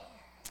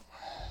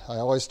I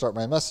always start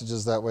my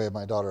messages that way,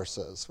 my daughter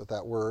says, with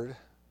that word.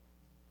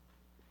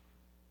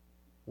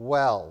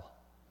 Well.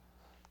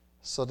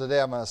 So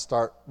today I'm going to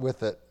start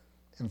with it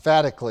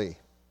emphatically.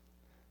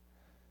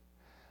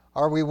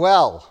 Are we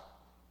well?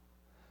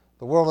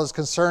 The world is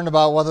concerned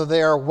about whether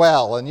they are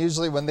well, and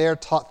usually when they're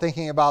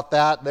thinking about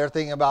that, they're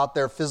thinking about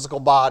their physical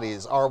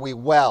bodies. Are we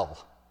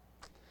well?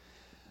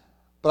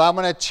 But I'm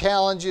going to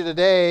challenge you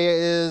today,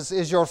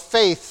 is your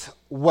faith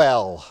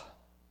well?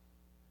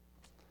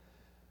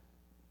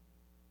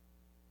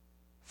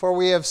 For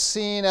we have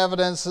seen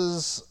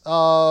evidences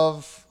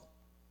of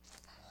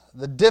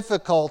the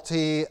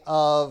difficulty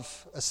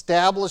of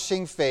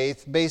establishing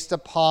faith based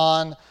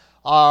upon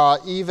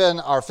even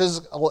our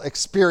physical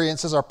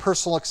experiences, our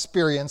personal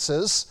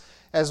experiences,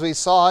 as we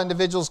saw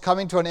individuals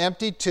coming to an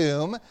empty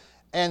tomb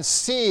and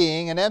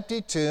seeing an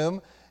empty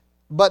tomb,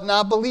 but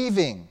not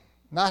believing,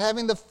 not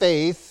having the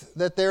faith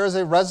that there is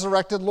a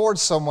resurrected Lord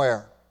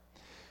somewhere.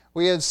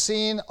 We have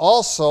seen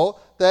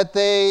also that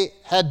they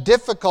had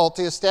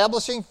difficulty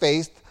establishing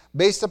faith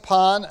based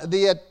upon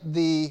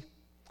the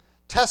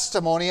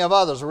testimony of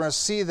others. We're going to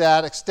see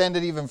that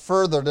extended even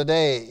further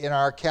today in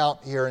our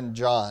account here in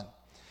John.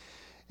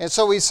 And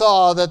so we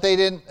saw that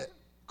they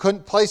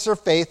couldn't place their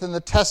faith in the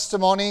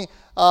testimony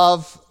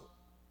of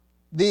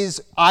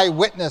these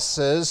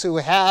eyewitnesses who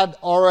had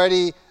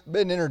already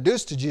been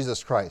introduced to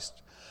Jesus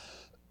Christ.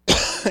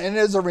 And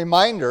as a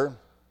reminder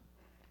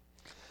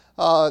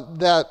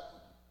that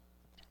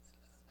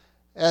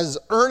as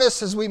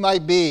earnest as we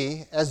might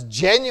be, as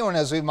genuine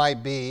as we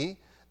might be,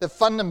 that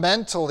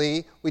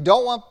fundamentally we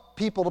don't want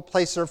people to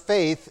place their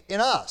faith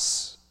in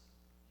us,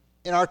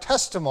 in our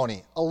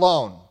testimony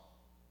alone,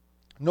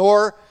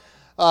 nor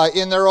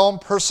in their own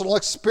personal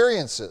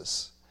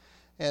experiences.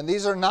 And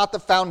these are not the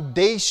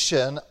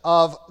foundation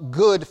of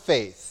good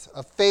faith,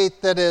 a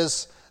faith that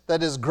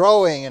is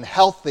growing and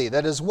healthy,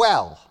 that is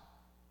well.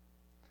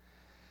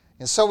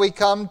 And so we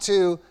come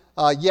to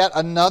yet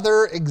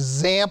another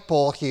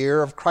example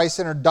here of Christ's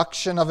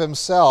introduction of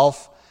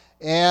himself,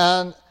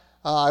 and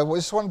I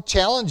just want to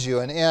challenge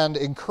you and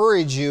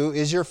encourage you,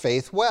 is your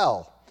faith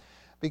well?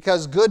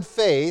 Because good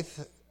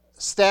faith,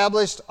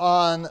 established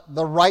on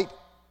the right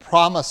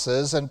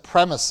promises and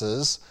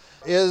premises,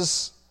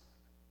 is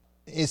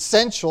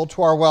essential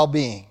to our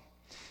well-being.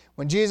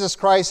 When Jesus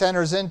Christ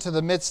enters into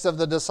the midst of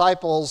the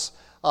disciples,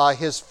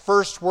 his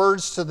first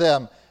words to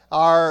them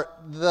are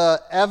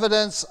the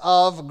evidence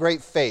of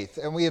great faith.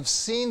 And we have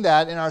seen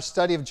that in our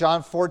study of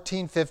John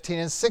 14, 15,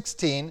 and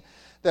 16,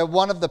 that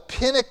one of the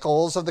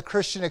pinnacles of the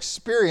Christian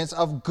experience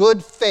of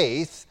good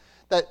faith,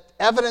 that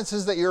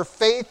evidences that your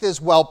faith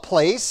is well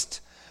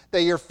placed,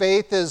 that your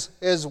faith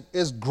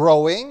is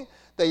growing,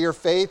 that your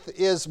faith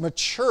is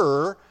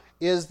mature,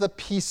 is the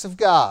peace of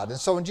God. And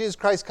so when Jesus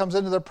Christ comes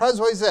into their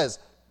presence, he says,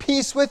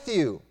 peace with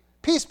you,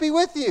 peace be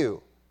with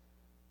you.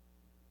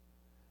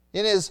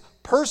 In his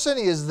person,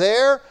 he is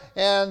there,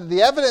 and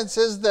the evidence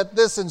is that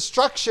this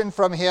instruction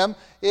from him,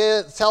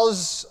 it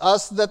tells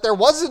us that there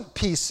wasn't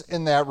peace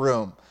in that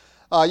room.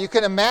 You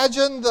can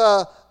imagine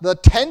the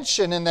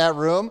tension in that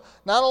room,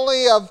 not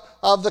only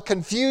of the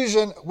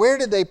confusion, where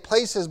did they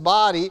place his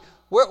body,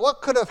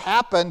 what could have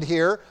happened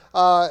here?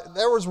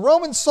 There was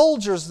Roman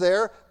soldiers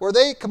there. Were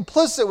they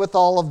complicit with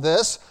all of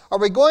this? Are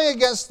we going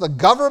against the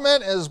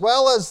government as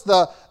well as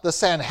the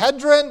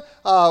Sanhedrin?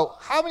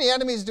 How many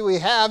enemies do we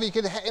have? You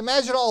can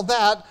imagine all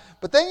that.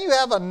 But then you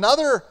have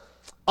another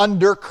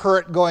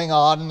undercurrent going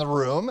on in the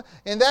room,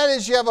 and that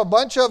is you have a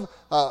bunch of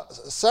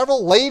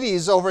several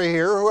ladies over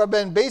here who have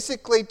been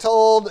basically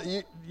told,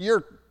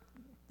 you're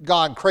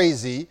gone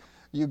crazy.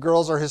 You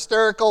girls are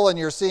hysterical, and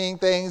you're seeing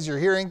things, you're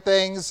hearing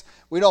things.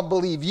 We don't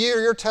believe you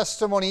or your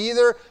testimony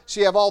either. So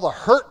you have all the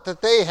hurt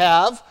that they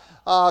have,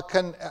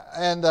 and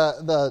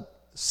the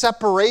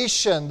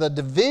separation, the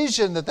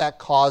division that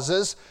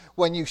causes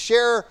when you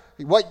share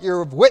what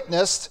you've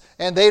witnessed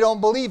and they don't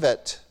believe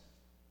it.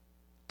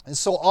 And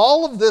so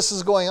all of this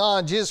is going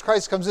on. Jesus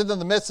Christ comes into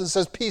the midst and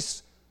says,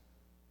 peace.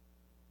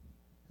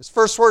 His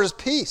first word is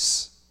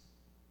peace.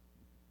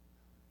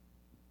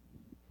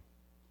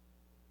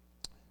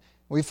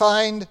 We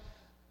find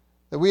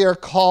that we are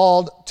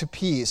called to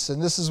peace,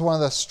 and this is one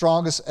of the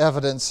strongest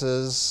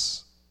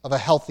evidences of a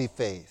healthy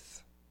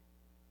faith.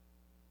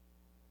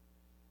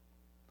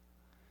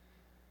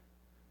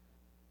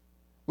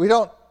 We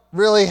don't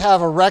really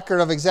have a record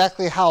of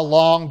exactly how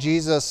long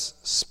Jesus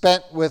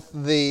spent with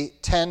the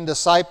 10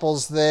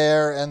 disciples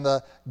there and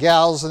the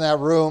gals in that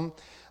room.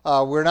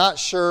 We're not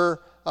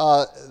sure.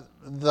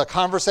 The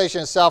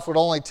conversation itself would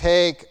only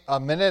take a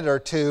minute or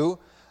two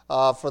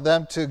for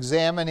them to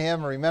examine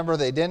him. Remember,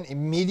 they didn't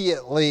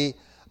immediately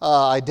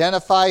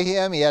identify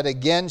him. He had to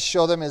again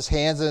show them his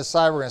hands and his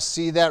side. We're going to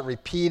see that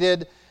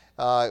repeated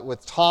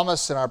with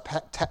Thomas in our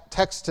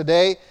text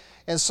today.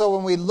 And so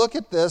when we look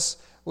at this,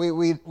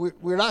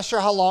 we're not sure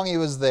how long he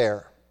was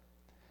there.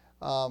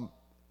 And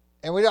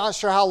we're not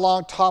sure how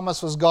long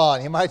Thomas was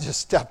gone. He might have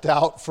just stepped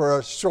out for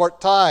a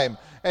short time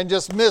and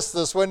just missed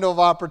this window of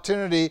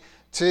opportunity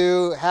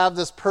to have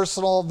this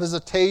personal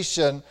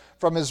visitation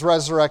from his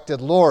resurrected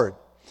Lord.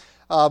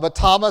 But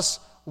Thomas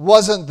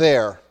wasn't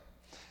there.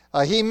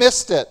 He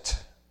missed it.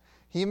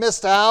 He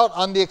missed out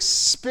on the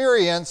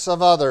experience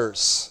of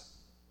others.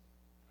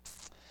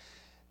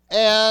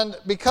 And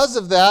because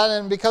of that,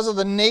 and because of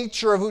the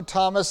nature of who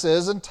Thomas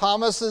is, and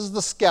Thomas is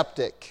the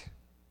skeptic.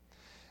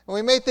 And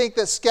we may think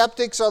that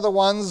skeptics are the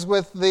ones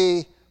with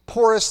the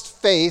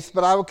poorest faith,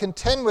 but I will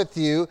contend with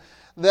you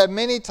that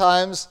many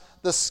times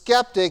the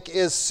skeptic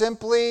is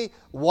simply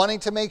wanting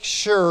to make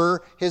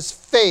sure his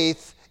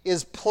faith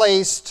is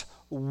placed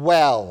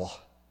well.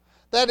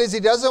 That is, he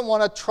doesn't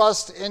want to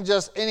trust in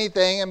just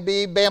anything and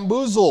be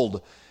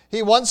bamboozled.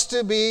 He wants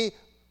to be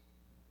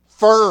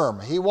firm.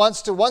 He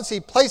wants to, once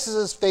he places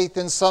his faith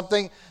in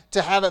something,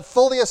 to have it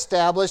fully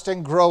established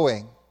and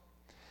growing.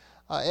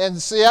 And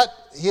so yet,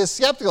 he is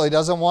skeptical. He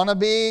doesn't want to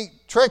be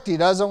tricked. He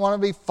doesn't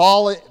want to be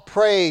fall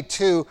prey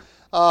to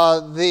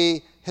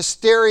the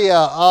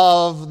hysteria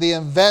of the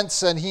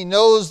events, and he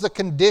knows the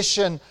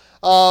condition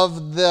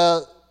of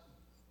the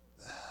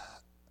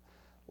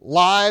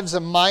lives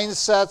and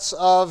mindsets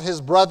of his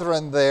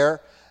brethren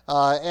there,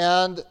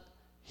 and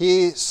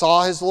he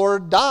saw his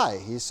Lord die.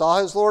 He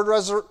saw his Lord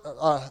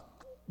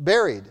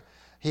buried.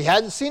 He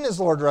hadn't seen his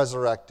Lord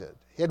resurrected.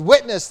 He had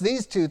witnessed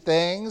these two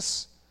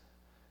things.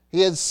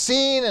 He had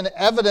seen an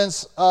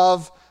evidence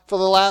of, for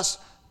the last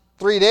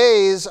 3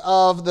 days,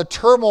 of the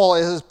turmoil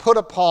it has put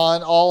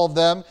upon all of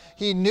them.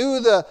 He knew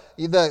the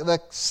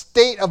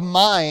state of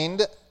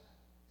mind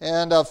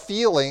and of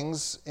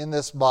feelings in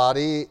this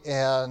body,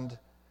 and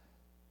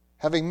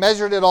having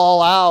measured it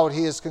all out,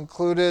 he has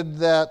concluded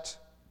that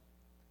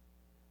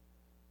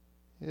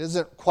it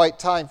isn't quite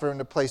time for him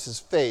to place his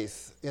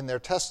faith in their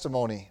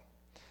testimony.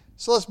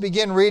 So let's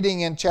begin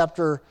reading in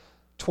chapter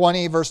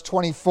 20, verse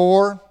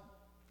 24.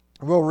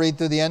 We'll read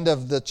through the end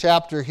of the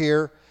chapter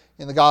here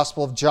in the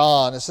Gospel of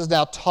John. It says,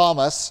 "Now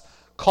Thomas,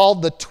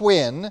 called the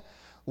twin,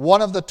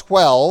 one of the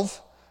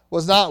 12,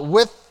 was not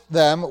with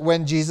them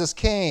when Jesus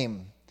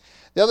came.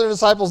 The other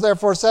disciples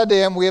therefore said to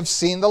him, 'We have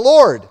seen the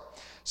Lord.'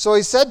 So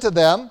he said to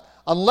them,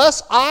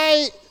 'Unless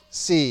I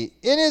see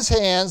in his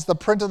hands the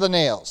print of the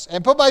nails,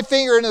 and put my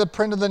finger into the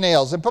print of the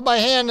nails, and put my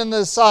hand in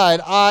the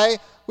side, I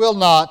will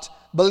not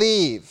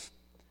believe.'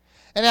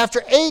 And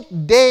after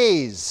 8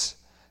 days,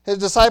 his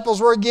disciples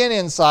were again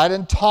inside,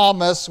 and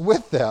Thomas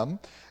with them.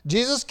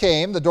 Jesus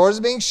came, the doors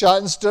being shut,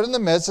 and stood in the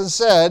midst, and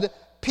said,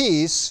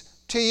 'Peace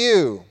to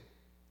you.'"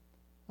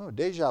 Oh,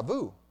 deja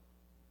vu.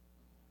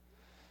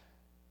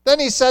 "Then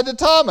he said to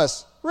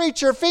Thomas,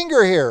 'Reach your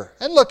finger here,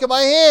 and look at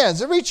my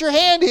hands, and reach your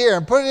hand here,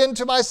 and put it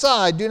into my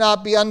side. Do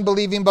not be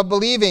unbelieving, but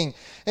believing.'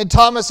 And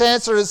Thomas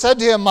answered and said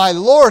to him, 'My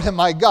Lord and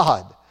my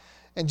God.'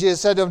 And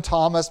Jesus said to him,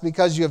 'Thomas,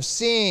 because you have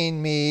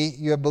seen me,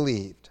 you have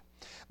believed.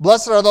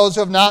 Blessed are those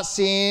who have not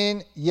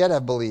seen, yet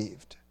have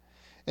believed.'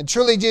 And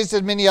truly Jesus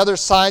did many other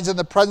signs in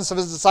the presence of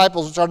his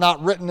disciples, which are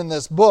not written in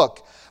this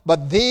book.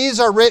 But these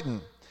are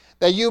written,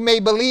 that you may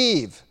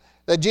believe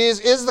that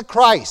Jesus is the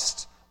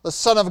Christ, the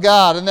Son of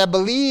God, and that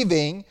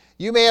believing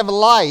you may have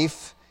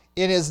life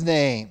in his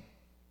name."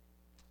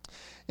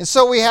 And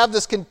so we have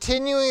this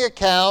continuing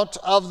account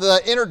of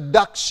the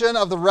introduction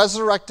of the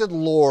resurrected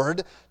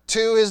Lord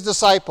to his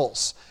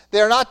disciples.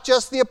 They're not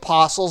just the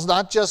apostles,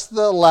 not just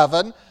the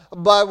 11,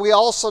 but we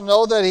also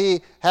know that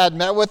he had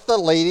met with the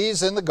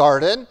ladies in the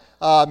garden,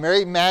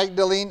 Mary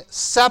Magdalene,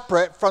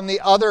 separate from the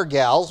other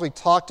gals. We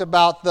talked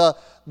about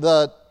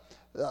the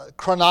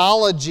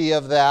chronology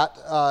of that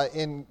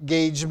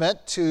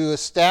engagement to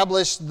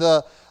establish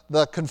the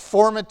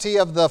conformity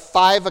of the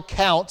 5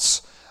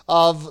 accounts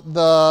of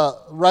the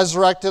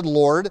resurrected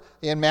Lord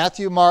in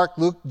Matthew, Mark,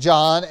 Luke,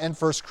 John, and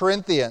 1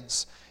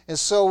 Corinthians. And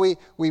so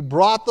we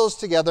brought those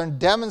together and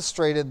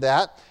demonstrated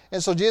that.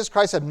 And so Jesus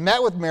Christ had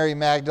met with Mary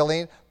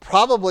Magdalene,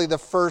 probably the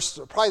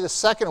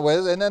second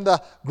with, and then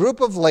the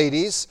group of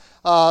ladies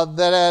that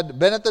had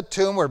been at the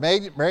tomb where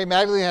Mary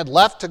Magdalene had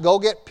left to go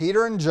get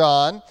Peter and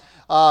John.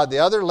 The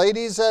other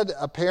ladies had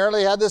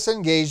apparently had this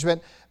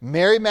engagement.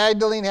 Mary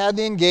Magdalene had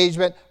the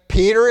engagement.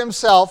 Peter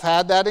himself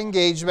had that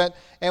engagement.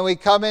 And we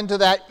come into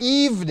that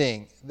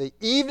evening. The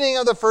evening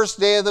of the first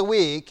day of the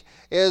week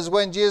is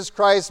when Jesus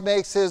Christ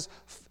makes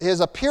his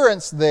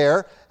appearance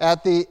there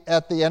at the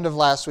end of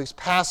last week's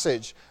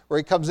passage, where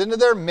he comes into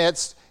their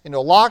midst, into a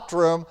locked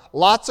room,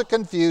 lots of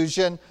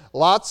confusion,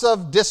 lots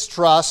of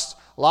distrust,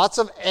 lots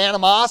of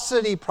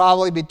animosity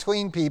probably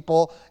between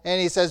people, and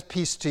he says,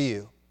 "Peace to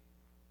you."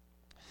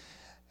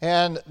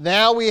 And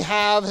now we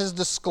have his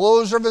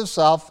disclosure of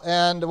himself,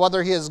 and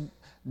whether he has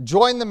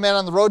joined the men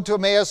on the road to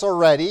Emmaus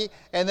already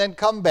and then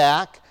come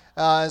back.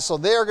 So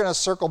they're going to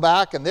circle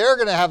back, and they're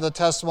going to have the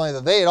testimony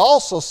that they had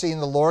also seen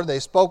the Lord. They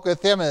spoke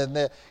with him,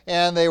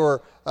 and they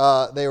were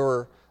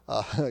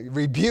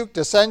rebuked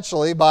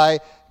essentially by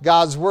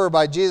God's word,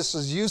 by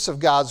Jesus' use of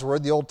God's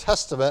word, the Old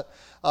Testament,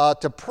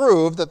 to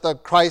prove that the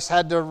Christ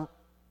had to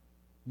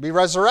be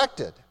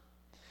resurrected.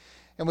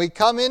 And we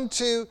come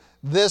into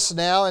this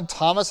now, and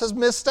Thomas has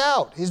missed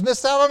out. He's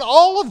missed out on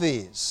all of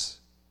these.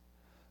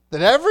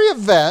 That every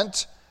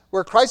event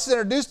where Christ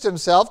introduced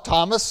himself,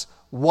 Thomas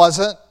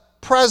wasn't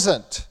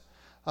present.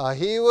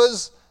 He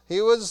was he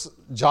was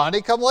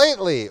Johnny come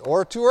lately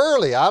or too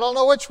early. I don't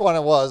know which one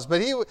it was,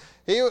 but he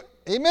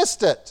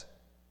missed it.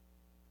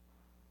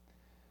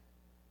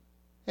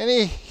 And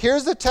he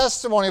hears the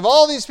testimony of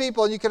all these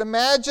people, and you can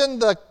imagine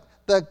the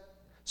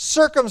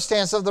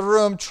circumstance of the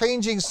room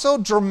changing so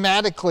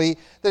dramatically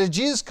that as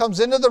Jesus comes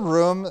into the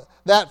room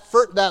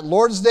that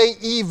Lord's Day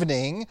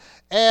evening,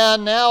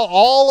 and now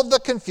all of the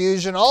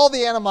confusion, all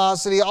the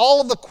animosity,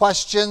 all of the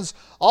questions,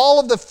 all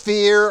of the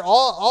fear,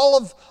 all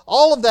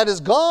of that is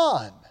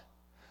gone.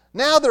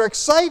 Now they're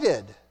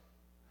excited.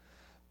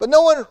 But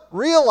no one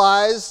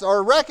realized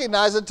or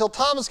recognized until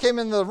Thomas came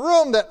into the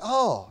room that,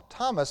 oh,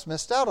 Thomas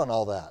missed out on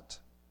all that.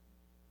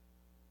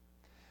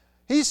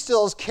 He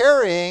still is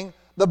carrying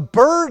the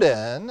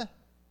burden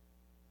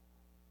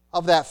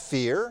of that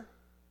fear,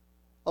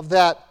 of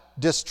that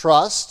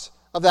distrust,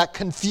 of that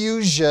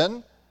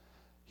confusion.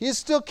 He's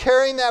still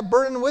carrying that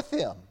burden with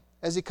him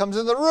as he comes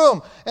in the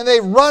room. And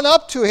they run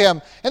up to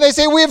him and they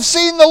say, "We have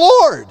seen the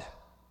Lord."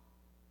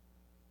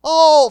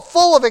 All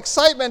full of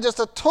excitement, just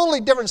a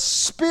totally different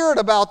spirit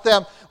about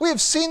them. "We have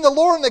seen the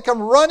Lord," and they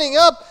come running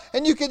up,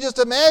 and you can just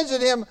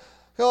imagine him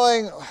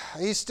going,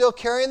 he's still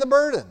carrying the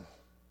burden.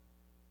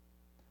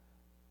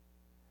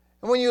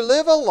 And when you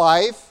live a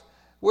life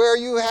where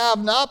you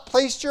have not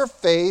placed your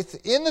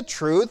faith in the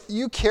truth,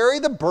 you carry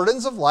the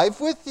burdens of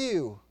life with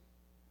you.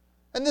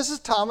 And this is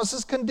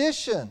Thomas's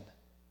condition.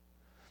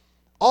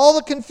 All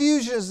the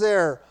confusion is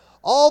there.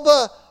 All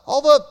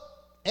the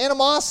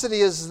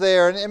animosity is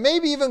there, and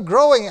maybe even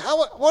growing.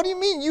 What do you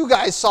mean you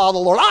guys saw the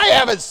Lord? I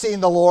haven't seen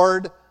the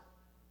Lord.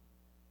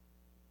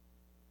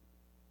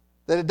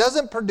 That it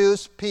doesn't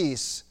produce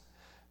peace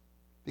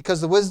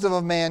because the wisdom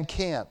of man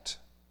can't.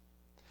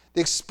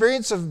 The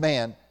experience of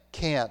man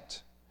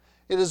can't.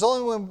 It is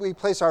only when we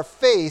place our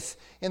faith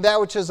in that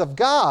which is of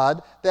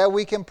God that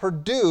we can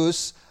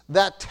produce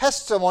that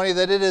testimony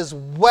that it is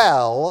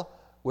well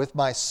with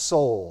my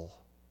soul.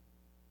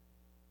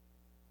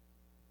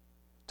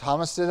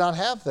 Thomas did not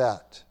have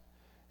that.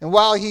 And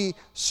while he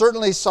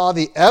certainly saw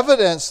the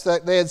evidence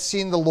that they had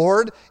seen the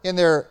Lord in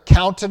their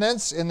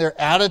countenance, in their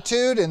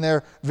attitude, in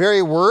their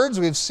very words,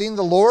 "We've seen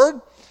the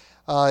Lord,"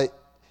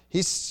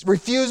 he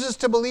refuses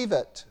to believe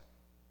it.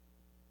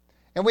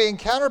 And we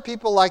encounter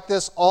people like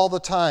this all the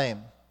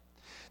time.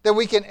 That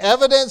we can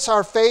evidence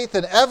our faith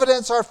and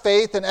evidence our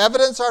faith and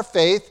evidence our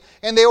faith,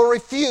 and they will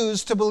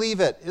refuse to believe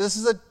it. This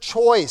is a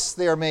choice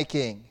they are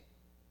making.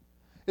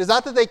 It is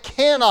not that they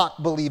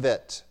cannot believe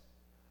it,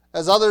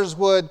 as others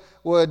would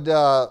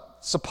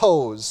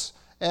suppose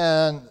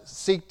and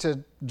seek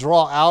to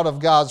draw out of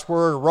God's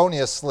word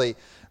erroneously.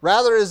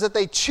 Rather, it is that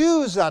they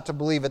choose not to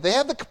believe it. They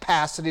have the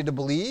capacity to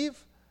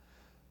believe.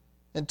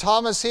 And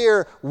Thomas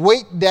here,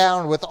 weighed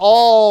down with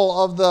all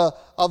of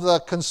the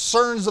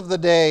concerns of the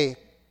day,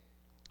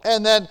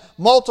 and then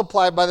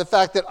multiplied by the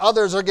fact that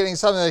others are getting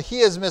something that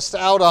he has missed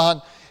out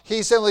on,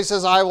 he simply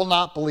says, "I will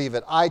not believe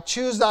it. I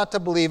choose not to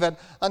believe it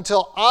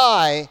until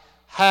I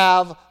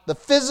have the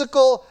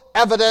physical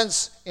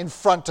evidence in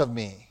front of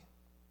me."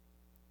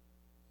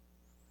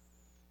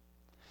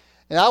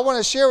 And I want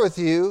to share with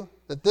you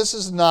that this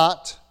is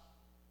not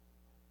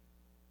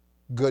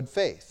good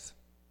faith.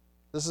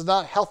 This is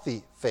not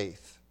healthy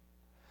faith.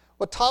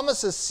 What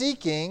Thomas is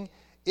seeking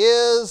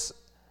is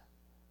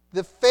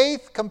the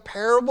faith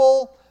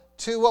comparable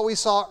to what we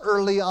saw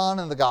early on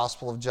in the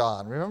Gospel of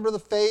John. Remember the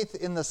faith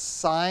in the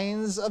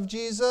signs of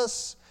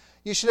Jesus?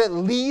 You should at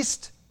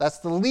least, that's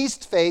the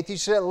least faith, you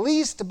should at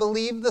least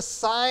believe the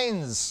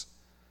signs,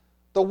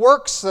 the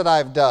works that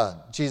I've done,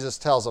 Jesus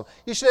tells them.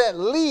 You should at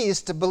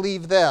least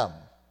believe them.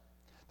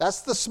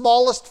 That's the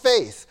smallest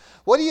faith.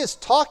 What he is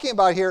talking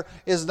about here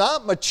is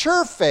not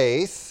mature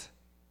faith,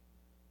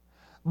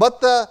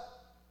 but the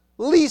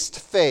least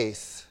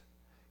faith.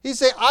 He's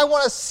saying, I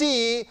want to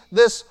see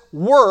this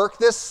work,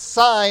 this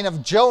sign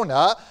of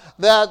Jonah,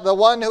 that the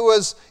one who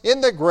was in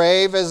the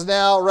grave is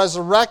now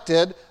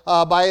resurrected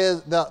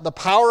by the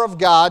power of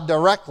God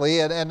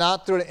directly and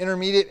not through an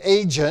intermediate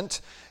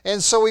agent.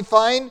 And so we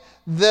find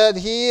that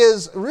he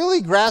is really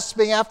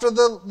grasping after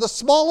the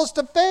smallest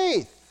of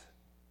faith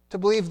to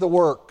believe the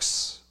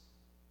works.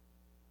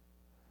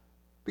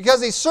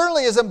 Because he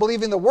certainly isn't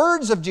believing the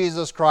words of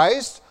Jesus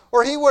Christ,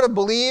 or he would have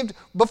believed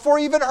before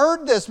he even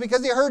heard this,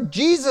 because he heard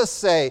Jesus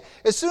say,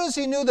 as soon as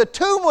he knew the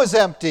tomb was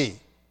empty,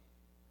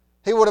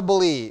 he would have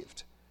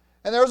believed.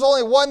 And there was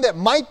only one that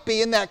might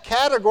be in that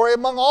category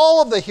among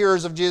all of the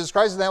hearers of Jesus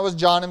Christ, and that was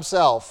John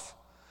himself.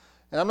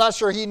 And I'm not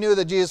sure he knew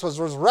that Jesus was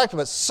resurrected,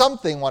 but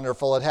something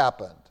wonderful had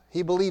happened.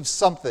 He believed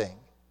something.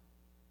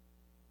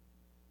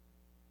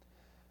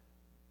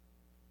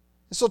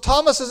 So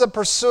Thomas isn't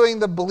pursuing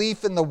the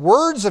belief in the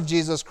words of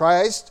Jesus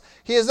Christ.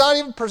 He is not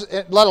even,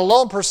 let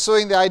alone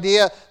pursuing the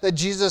idea that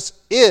Jesus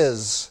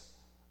is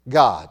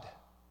God.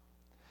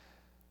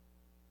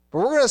 But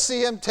we're going to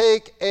see him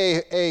take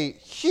a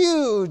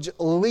huge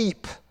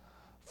leap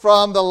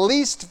from the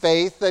least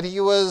faith that he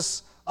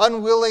was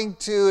unwilling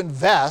to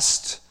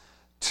invest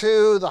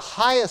to the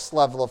highest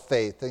level of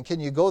faith. And can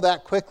you go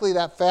that quickly,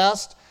 that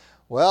fast?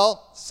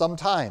 Well,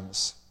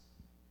 sometimes.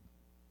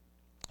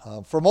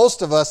 For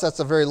most of us, that's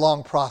a very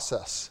long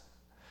process,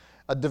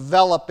 a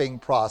developing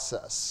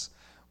process,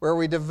 where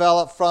we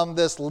develop from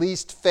this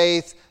least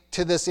faith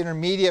to this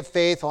intermediate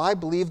faith. Well, I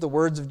believe the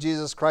words of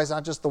Jesus Christ,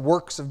 not just the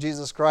works of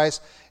Jesus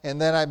Christ,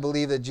 and then I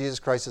believe that Jesus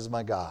Christ is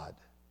my God.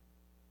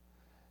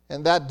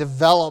 And that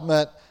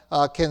development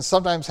can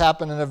sometimes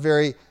happen in a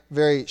very,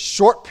 very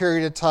short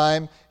period of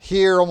time,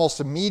 here almost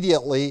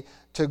immediately,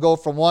 to go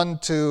from one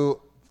to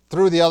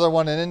through the other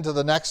one and into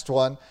the next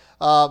one.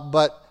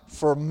 But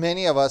for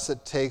many of us,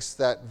 it takes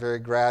that very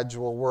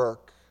gradual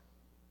work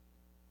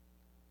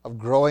of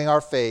growing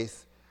our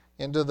faith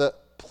into the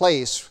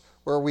place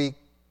where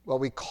what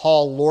we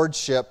call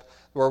lordship,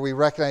 where we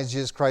recognize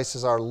Jesus Christ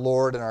as our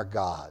Lord and our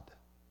God,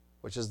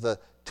 which is the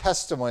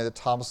testimony that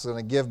Thomas is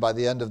going to give by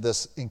the end of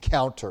this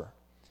encounter.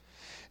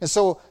 And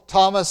so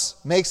Thomas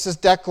makes this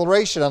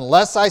declaration,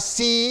 unless I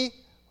see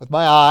with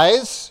my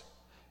eyes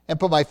and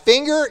put my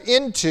finger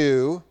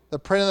into the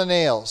print of the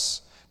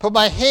nails, put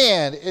my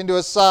hand into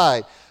his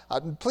side.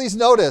 Please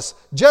notice,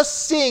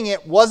 just seeing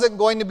it wasn't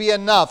going to be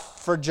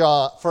enough for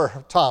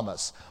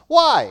Thomas.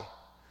 Why?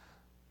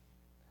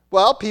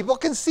 Well, people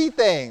can see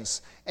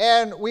things,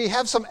 and we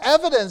have some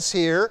evidence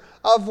here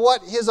of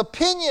what his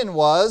opinion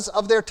was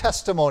of their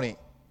testimony.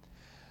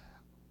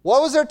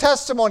 What was their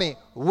testimony?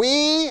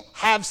 We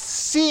have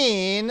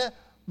seen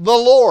the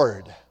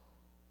Lord.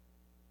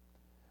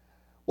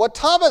 What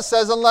Thomas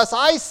says, unless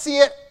I see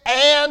it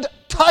and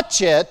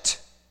touch it,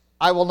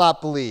 I will not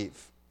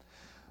believe.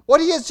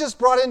 What he has just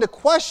brought into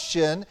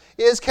question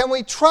is, can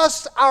we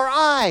trust our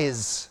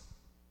eyes?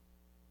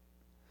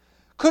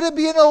 Could it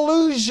be an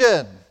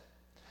illusion?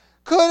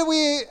 Could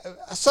we,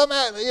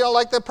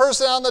 like the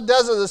person out in the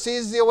desert that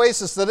sees the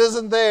oasis that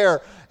isn't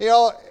there,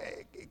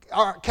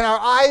 can our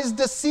eyes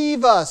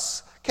deceive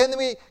us? Can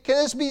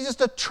this be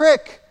just a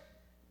trick?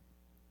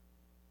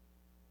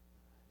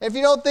 If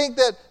you don't think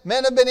that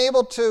men have been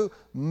able to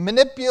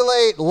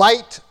manipulate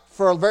light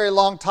for a very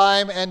long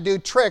time and do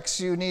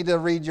tricks, you need to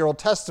read your Old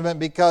Testament,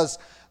 because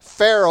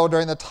Pharaoh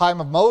during the time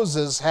of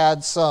Moses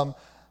had some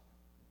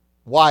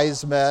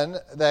wise men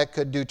that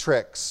could do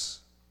tricks.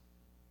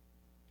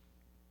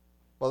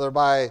 Whether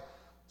by,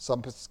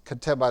 some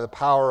contend by the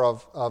power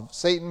of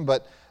Satan,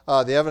 but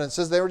the evidence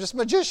is they were just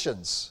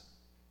magicians.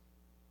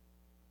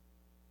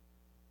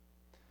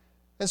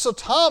 And so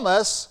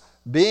Thomas,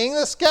 being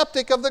the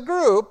skeptic of the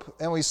group,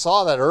 and we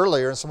saw that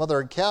earlier in some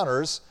other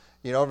encounters,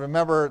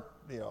 remember,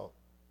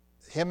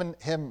 him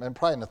and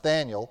probably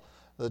Nathaniel,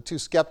 the two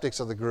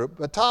skeptics of the group.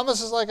 But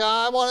Thomas is like,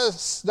 I want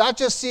to not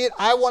just see it,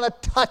 I want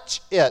to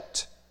touch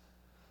it.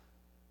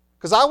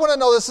 Because I want to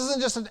know this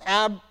isn't just an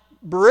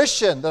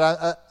aberration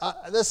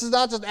this is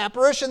not just an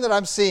apparition that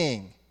I'm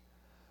seeing.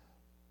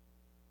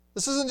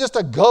 This isn't just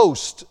a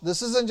ghost.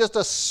 This isn't just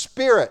a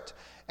spirit.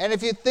 And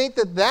if you think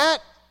that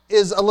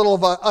is a little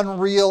of an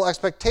unreal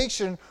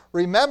expectation,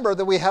 remember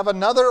that we have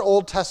another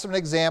Old Testament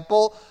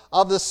example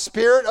of the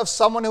spirit of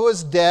someone who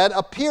is dead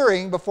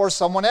appearing before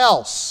someone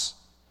else.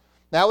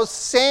 That was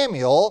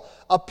Samuel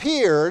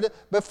appeared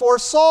before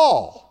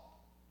Saul.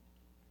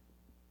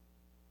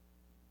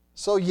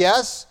 So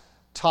yes,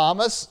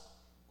 Thomas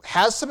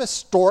has some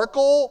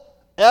historical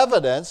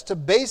evidence to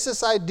base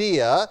this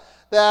idea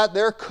that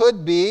there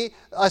could be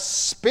a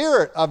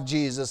spirit of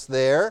Jesus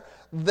there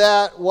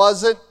that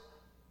wasn't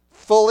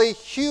fully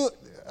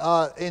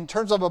in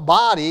terms of a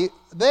body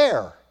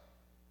there.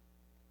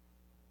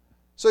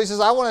 So he says,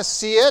 I want to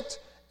see it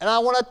and I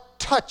want to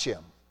touch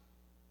him.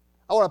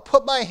 I want to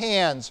put my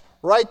hands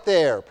right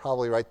there,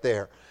 probably right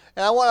there.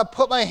 And I want to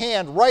put my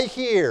hand right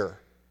here.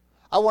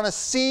 I want to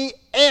see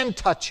and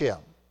touch him.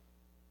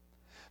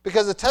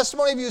 Because the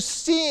testimony of you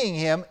seeing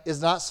him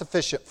is not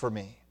sufficient for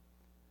me.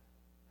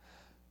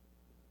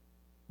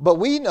 But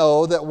we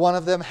know that one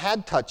of them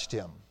had touched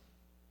him.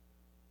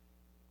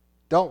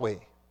 Don't we?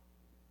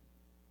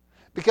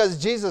 Because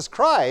Jesus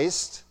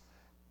Christ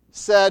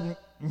said,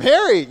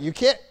 Mary,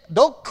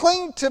 don't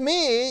cling to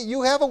me,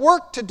 you have a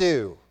work to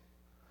do.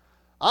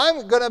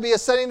 I'm going to be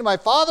ascending to my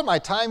Father, my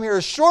time here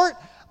is short,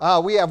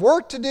 we have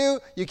work to do,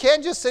 you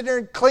can't just sit here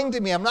and cling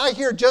to me. I'm not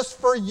here just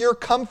for your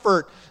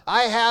comfort.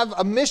 I have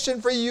a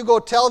mission for you, you go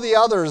tell the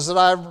others that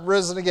I've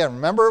risen again.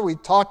 Remember, we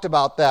talked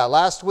about that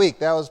last week.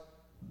 That was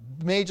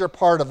a major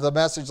part of the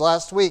message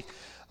last week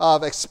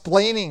of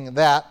explaining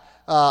that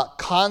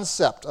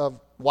concept of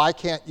why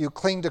can't you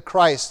cling to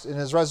Christ in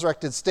his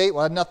resurrected state?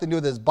 Well, it had nothing to do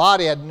with his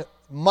body. It had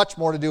much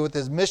more to do with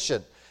his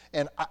mission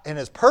and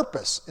his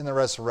purpose in the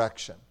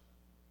resurrection.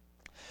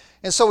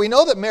 And so we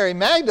know that Mary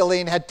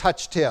Magdalene had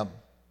touched him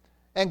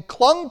and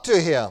clung to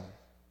him.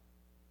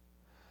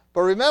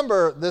 But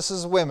remember, this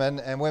is women,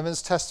 and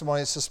women's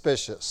testimony is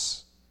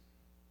suspicious.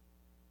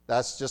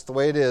 That's just the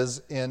way it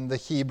is in the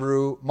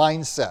Hebrew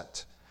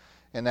mindset.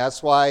 And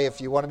that's why if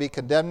you want to be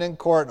condemned in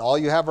court and all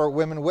you have are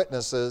women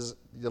witnesses,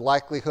 the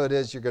likelihood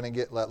is you're going to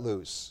get let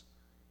loose.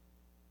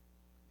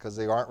 Because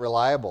they aren't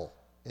reliable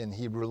in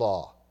Hebrew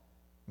law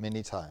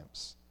many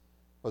times.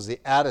 Was the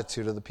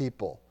attitude of the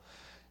people.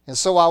 And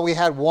so while we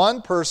had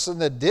one person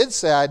that did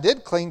say, I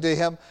did cling to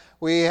him,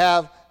 we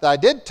have that I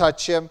did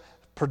touch him,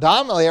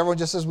 predominantly, everyone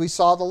just says, we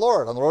saw the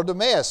Lord. On the road to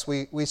Emmaus,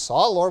 we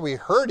saw the Lord, we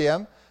heard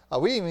him.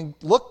 We didn't even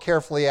look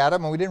carefully at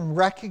him, and we didn't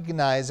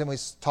recognize him. We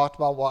talked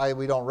about why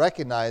we don't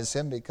recognize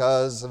him,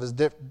 because of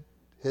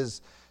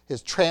his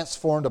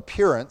transformed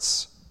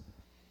appearance.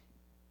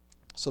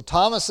 So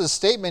Thomas's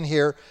statement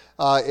here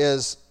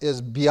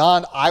is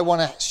beyond, I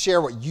want to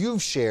share what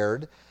you've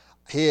shared.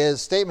 His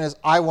statement is,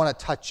 I want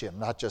to touch him,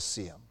 not just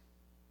see him.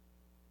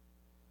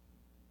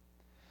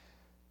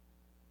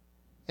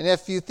 And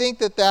if you think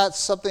that that's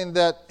something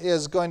that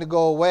is going to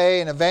go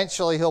away and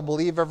eventually he'll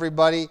believe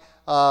everybody,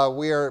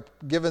 we are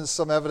given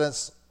some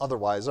evidence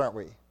otherwise, aren't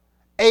we?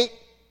 8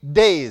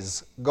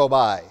 days go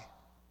by.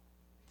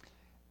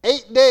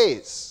 8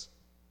 days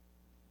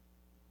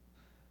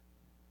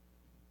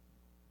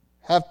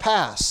have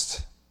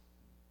passed.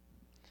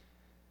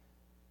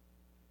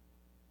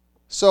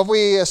 So if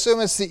we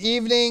assume it's the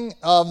evening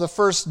of the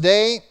first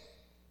day,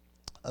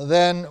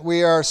 then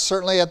we are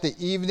certainly at the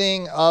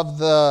evening of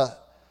the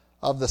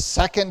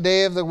second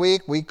day of the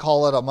week. We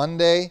call it a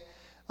Monday.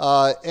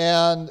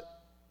 And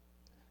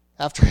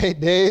after 8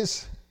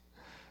 days,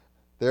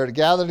 they're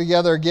gathered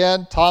together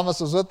again.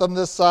 Thomas was with them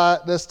this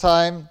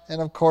time.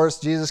 And of course,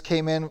 Jesus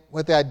came in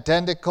with the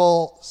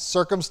identical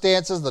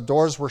circumstances. The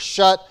doors were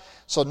shut,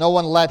 so no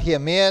one let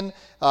him in.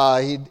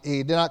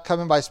 He did not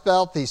come in by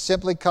stealth. He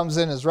simply comes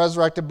in his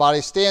resurrected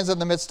body, stands in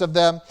the midst of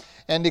them,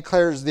 and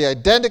declares the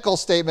identical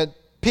statement,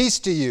 peace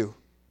to you.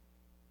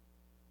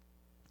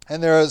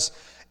 And there is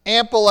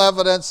ample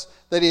evidence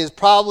that he is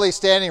probably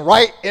standing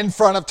right in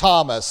front of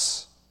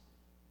Thomas.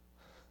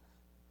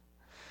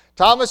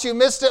 Thomas, you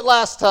missed it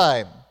last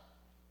time.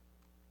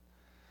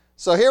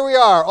 So here we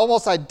are,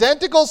 almost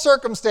identical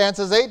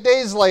circumstances, 8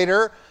 days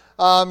later.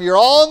 You're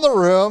all in the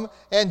room,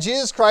 and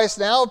Jesus Christ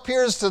now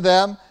appears to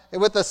them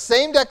with the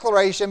same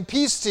declaration,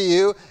 peace to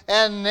you,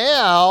 and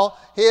now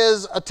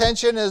his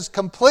attention is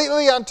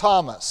completely on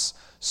Thomas.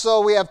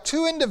 So we have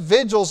two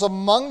individuals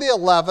among the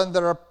 11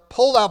 that are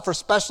pulled out for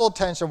special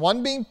attention,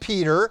 one being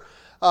Peter,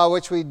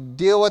 which we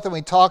deal with, and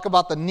we talk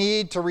about the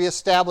need to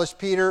reestablish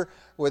Peter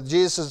with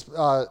Jesus'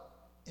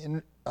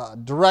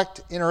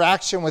 direct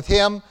interaction with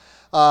him.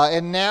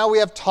 And now we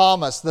have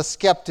Thomas, the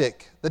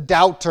skeptic, the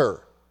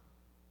doubter,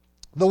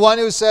 the one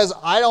who says,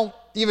 I don't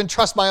even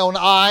trust my own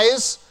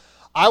eyes.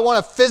 I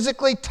want to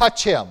physically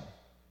touch him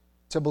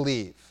to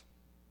believe.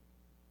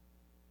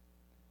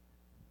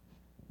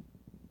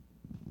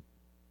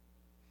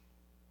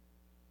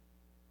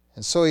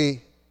 And so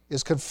he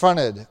is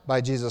confronted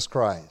by Jesus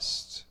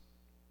Christ.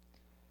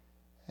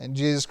 And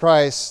Jesus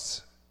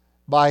Christ,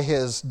 by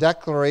his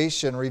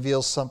declaration,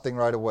 reveals something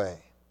right away.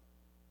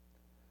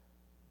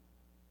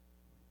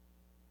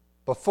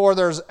 Before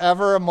there's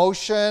ever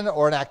emotion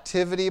or an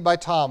activity by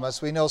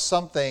Thomas, we know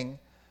something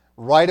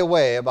right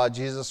away about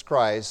Jesus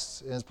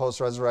Christ in his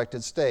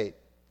post-resurrected state.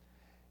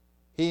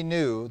 He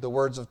knew the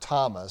words of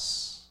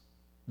Thomas,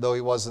 though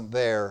he wasn't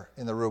there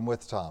in the room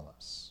with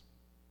Thomas.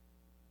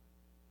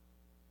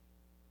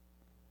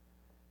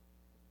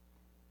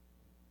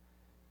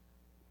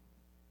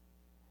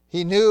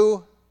 He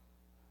knew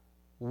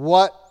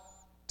what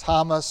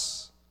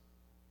Thomas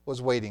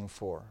was waiting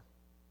for.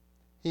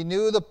 He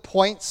knew the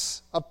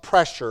points of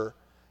pressure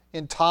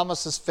in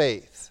Thomas's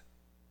faith.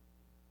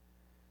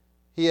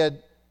 He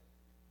had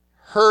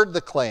heard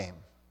the claim,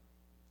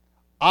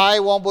 I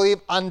won't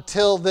believe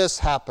until this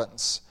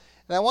happens.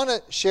 And I want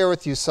to share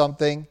with you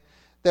something,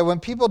 that when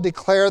people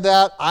declare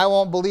that, I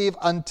won't believe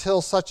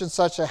until such and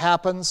such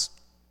happens,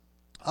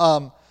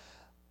 God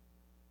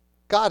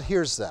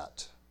hears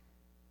that.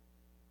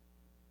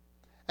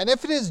 And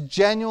if it is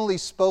genuinely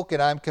spoken,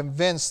 I'm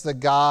convinced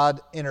that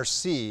God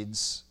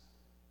intercedes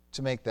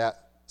to make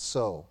that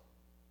so.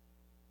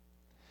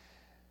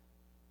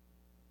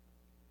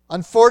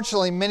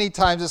 Unfortunately, many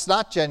times it's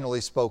not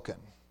genuinely spoken.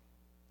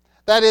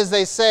 That is,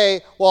 they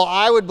say, well,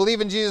 I would believe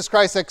in Jesus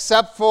Christ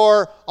except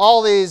for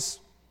all these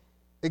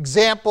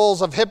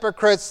examples of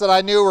hypocrites that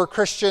I knew were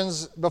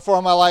Christians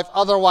before my life,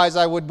 otherwise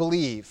I would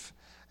believe.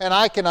 And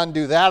I can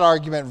undo that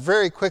argument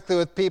very quickly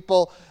with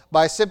people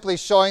by simply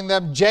showing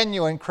them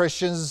genuine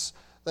Christians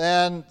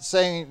and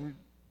saying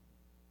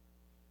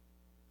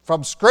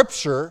from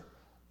Scripture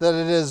that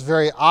it is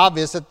very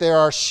obvious that there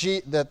are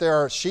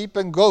sheep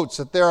and goats,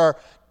 that there are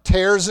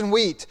tares and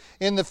wheat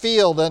in the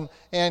field,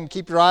 and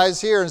keep your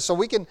eyes here. And so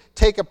we can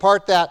take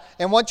apart that,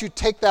 and once you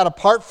take that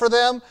apart for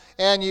them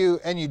and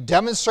you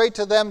demonstrate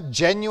to them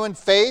genuine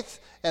faith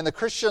and the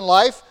Christian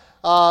life,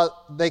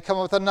 they come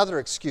up with another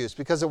excuse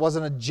because it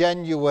wasn't a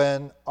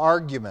genuine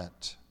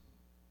argument.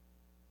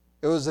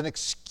 It was an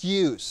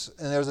excuse,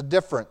 and there's a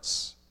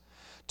difference.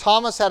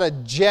 Thomas had a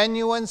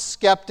genuine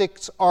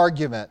skeptic's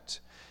argument.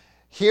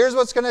 Here's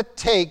what's going to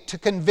take to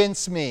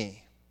convince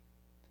me.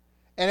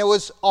 And it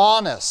was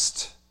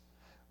honest,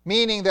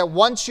 meaning that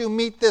once you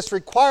meet this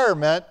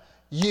requirement,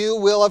 you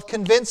will have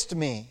convinced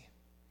me.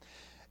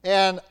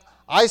 And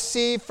I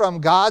see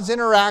from God's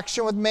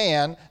interaction with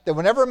man that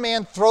whenever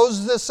man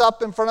throws this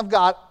up in front of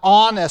God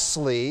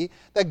honestly,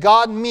 that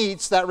God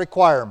meets that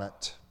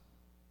requirement.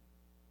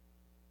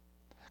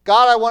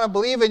 God, I want to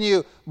believe in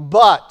you,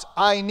 but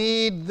I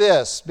need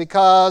this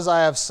because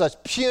I have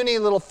such puny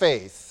little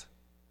faith.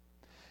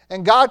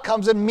 And God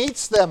comes and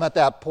meets them at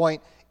that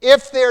point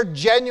if they're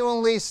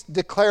genuinely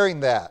declaring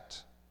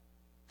that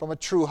from a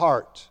true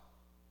heart.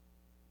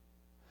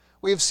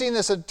 We've seen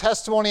this in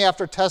testimony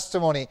after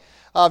testimony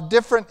of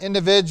different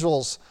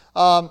individuals.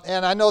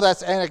 And I know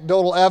that's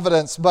anecdotal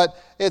evidence, but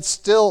it's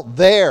still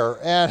there,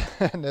 and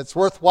it's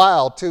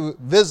worthwhile to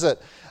visit.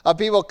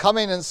 People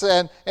coming and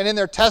saying, and in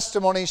their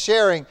testimony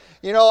sharing,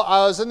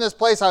 I was in this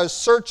place, I was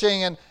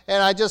searching, and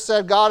I just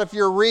said, God, if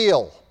you're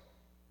real.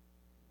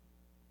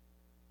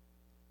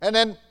 And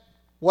then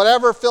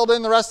whatever filled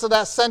in the rest of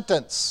that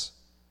sentence.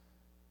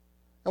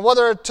 And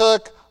whether it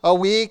took a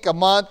week, a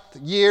month,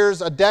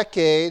 years, a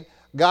decade,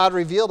 God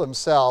revealed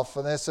himself,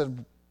 and they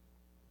said,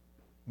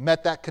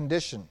 met that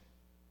condition.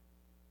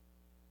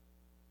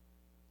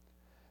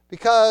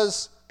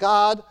 Because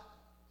God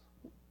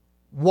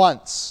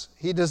wants,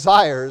 He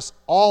desires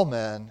all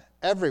men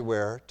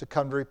everywhere to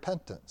come to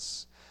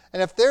repentance.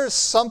 And if there's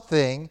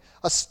something,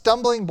 a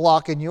stumbling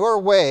block in your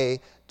way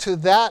to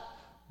that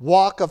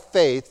walk of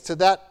faith, to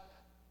that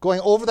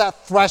going over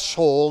that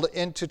threshold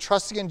into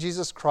trusting in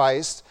Jesus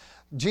Christ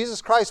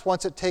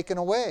wants it taken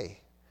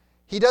away.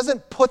 He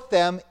doesn't put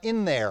them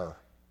in there,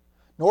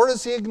 nor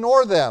does He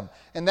ignore them.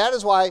 And that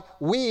is why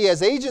we,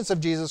 as agents of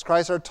Jesus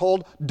Christ, are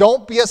told,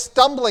 don't be a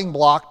stumbling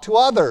block to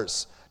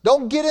others.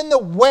 Don't get in the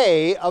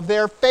way of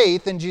their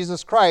faith in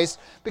Jesus Christ,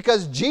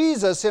 because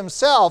Jesus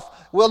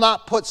Himself will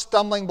not put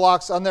stumbling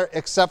blocks on there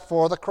except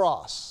for the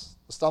cross.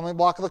 The stumbling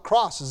block of the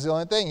cross is the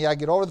only thing. You got to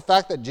get over the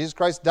fact that Jesus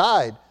Christ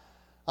died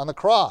on the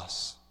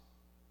cross.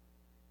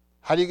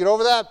 How do you get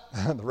over that?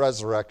 The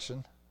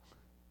resurrection.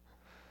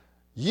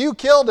 You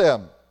killed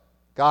Him.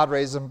 God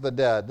raised Him from the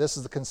dead. This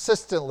is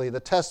consistently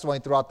the testimony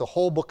throughout the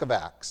whole book of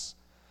Acts.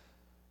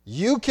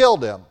 You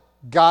killed Him.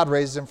 God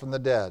raised Him from the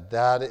dead.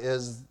 That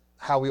is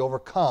how we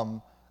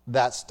overcome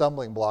that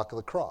stumbling block of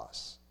the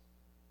cross.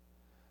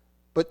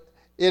 But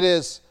it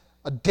is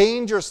a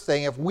dangerous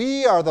thing if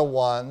we are the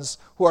ones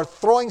who are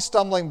throwing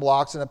stumbling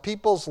blocks into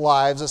people's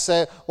lives and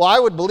say, well, I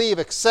would believe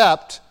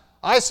except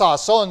I saw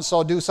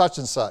so-and-so do such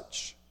and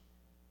such.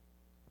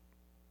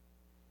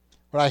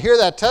 When I hear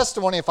that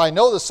testimony, if I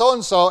know the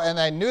so-and-so and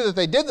I knew that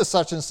they did the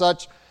such and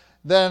such,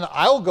 then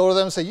I will go to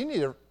them and say, you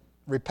need to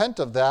repent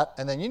of that,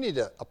 and then you need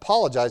to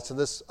apologize to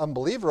this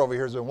unbeliever over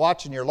here who's been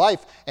watching your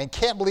life and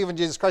can't believe in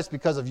Jesus Christ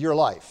because of your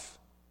life.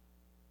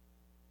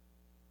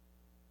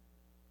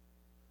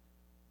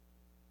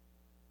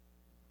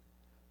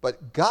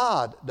 But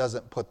God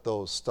doesn't put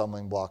those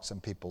stumbling blocks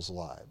in people's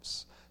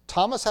lives.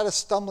 Thomas had a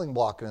stumbling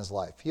block in his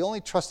life. He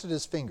only trusted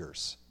his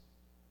fingers.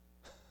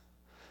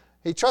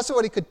 He trusted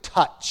what he could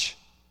touch.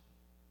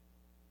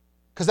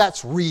 Because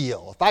that's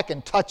real. If I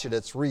can touch it,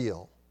 it's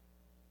real.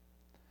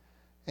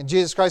 And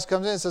Jesus Christ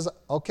comes in and says,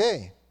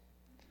 okay,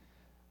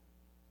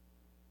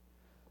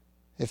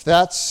 if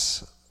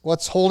that's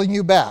what's holding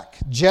you back,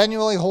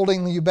 genuinely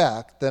holding you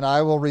back, then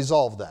I will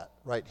resolve that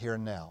right here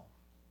and now.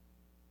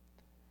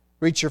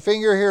 Reach your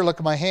finger here, look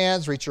at my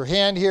hands, reach your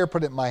hand here,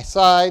 put it at my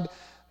side.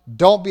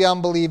 Don't be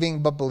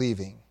unbelieving, but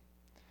believing.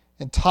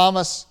 And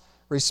Thomas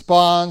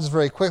responds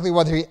very quickly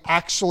whether he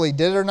actually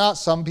did it or not.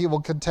 Some people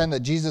contend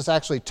that Jesus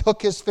actually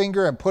took his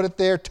finger and put it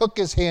there, took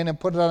his hand and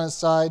put it on his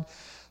side.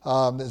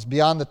 It's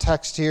beyond the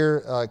text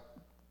here.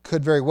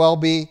 Could very well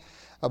be.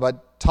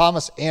 But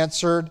Thomas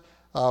answered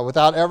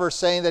without ever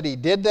saying that he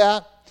did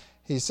that.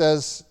 He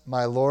says,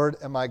 my Lord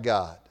and my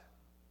God.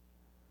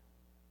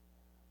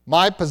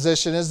 My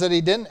position is that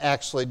he didn't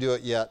actually do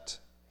it yet.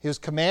 He was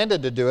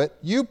commanded to do it.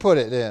 You put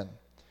it in.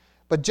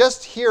 But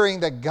just hearing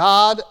that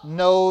God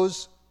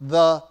knows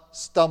the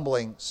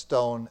stumbling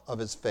stone of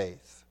his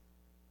faith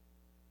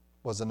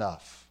was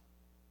enough.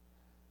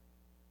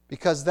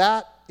 Because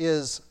that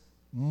is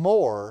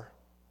more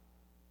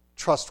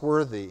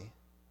trustworthy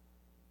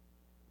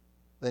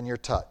than your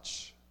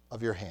touch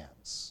of your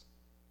hands.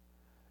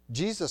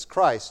 Jesus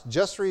Christ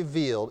just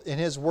revealed in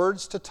his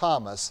words to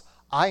Thomas,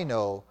 I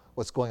know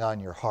what's going on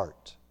in your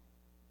heart.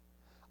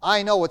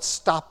 I know what's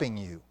stopping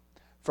you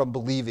from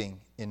believing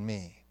in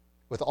me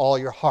with all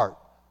your heart,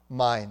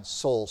 mind,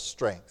 soul,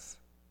 strength.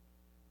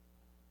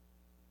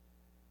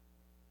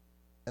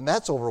 And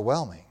that's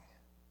overwhelming.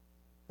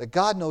 That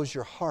God knows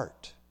your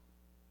heart.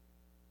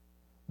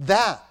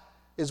 That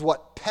is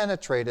what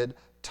penetrated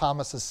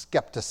Thomas's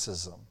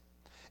skepticism.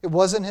 It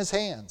wasn't his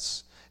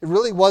hands. It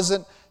really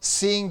wasn't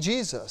seeing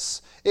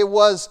Jesus. It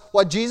was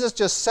what Jesus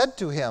just said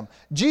to him.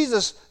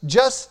 Jesus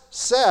just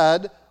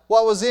said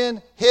what was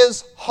in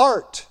his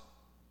heart.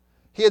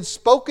 He had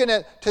spoken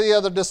it to the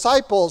other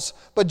disciples,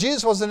 but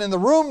Jesus wasn't in the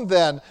room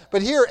then.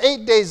 But here,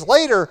 8 days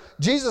later,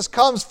 Jesus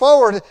comes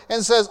forward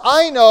and says,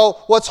 I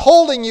know what's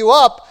holding you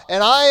up,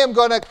 and I am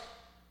going to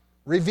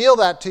reveal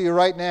that to you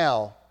right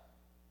now.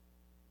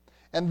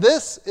 And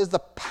this is the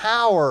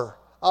power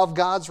of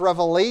God's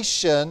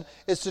revelation,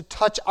 is to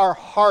touch our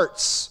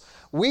hearts.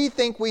 We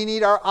think we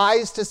need our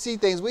eyes to see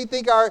things. We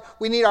think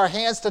we need our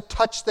hands to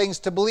touch things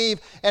to believe,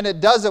 and it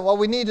doesn't. What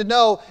we need to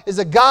know is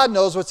that God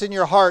knows what's in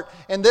your heart,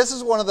 and this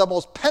is one of the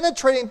most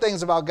penetrating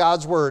things about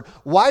God's Word.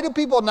 Why do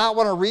people not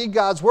want to read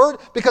God's Word?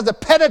 Because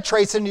it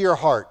penetrates into your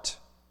heart.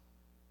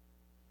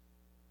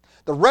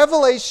 The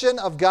revelation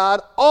of God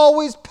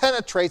always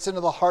penetrates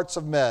into the hearts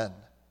of men.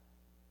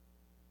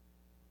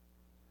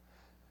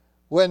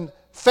 When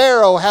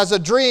Pharaoh has a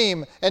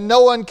dream and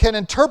no one can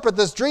interpret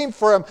this dream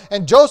for him,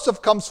 and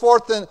Joseph comes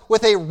forth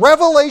with a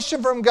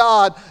revelation from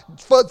God,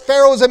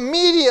 Pharaoh is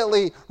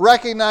immediately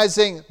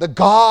recognizing the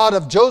God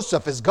of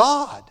Joseph is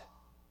God.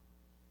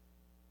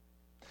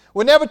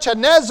 When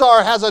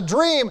Nebuchadnezzar has a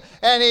dream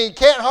and he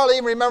can't hardly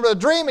even remember the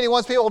dream, and he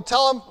wants people to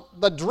tell him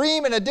the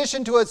dream in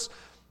addition to its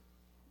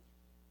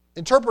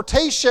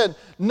interpretation,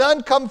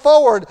 none come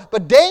forward,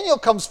 but Daniel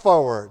comes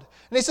forward.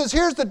 And he says,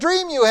 here's the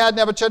dream you had,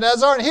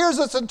 Nebuchadnezzar, and here's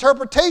its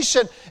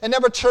interpretation. And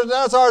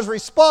Nebuchadnezzar's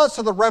response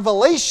to the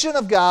revelation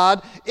of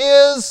God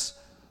is,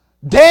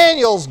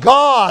 Daniel's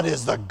God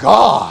is the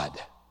God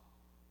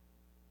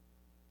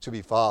to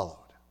be followed.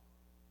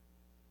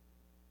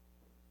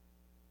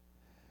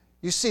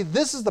 You see,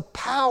 this is the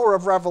power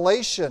of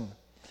revelation,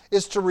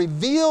 is to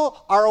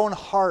reveal our own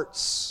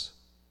hearts.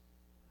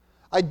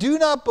 I do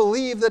not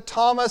believe that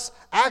Thomas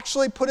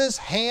actually put his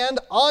hand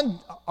on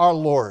our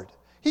Lord.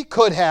 He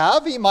could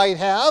have, he might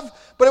have,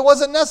 but it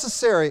wasn't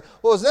necessary.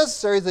 What was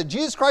necessary is that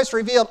Jesus Christ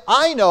revealed,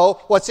 I know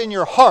what's in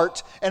your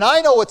heart, and I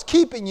know what's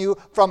keeping you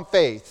from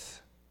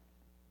faith.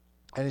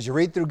 And as you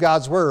read through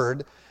God's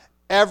Word,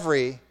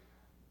 every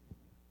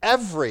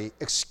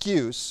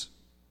excuse,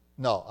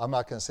 no, I'm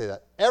not going to say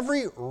that.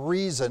 Every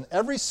reason,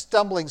 every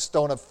stumbling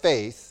stone of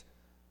faith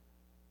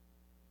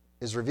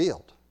is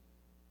revealed.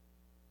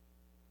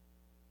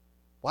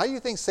 Why do you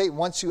think Satan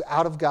wants you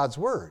out of God's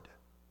Word?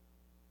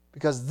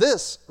 Because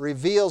this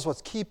reveals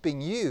what's keeping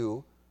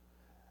you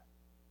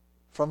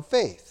from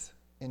faith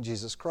in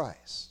Jesus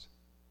Christ.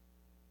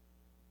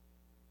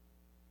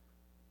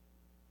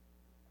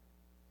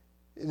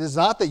 It is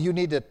not that you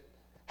need to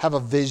have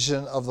a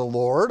vision of the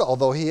Lord,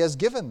 although He has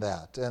given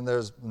that. And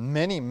there's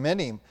many,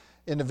 many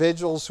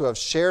individuals who have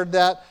shared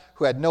that,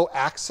 who had no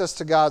access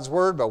to God's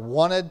Word, but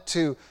wanted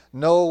to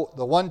know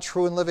the one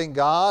true and living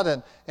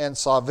God and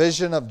saw a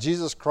vision of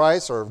Jesus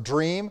Christ or a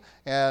dream,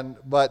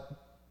 but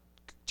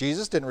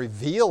Jesus didn't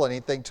reveal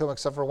anything to him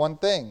except for one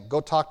thing.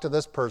 Go talk to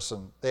this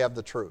person. They have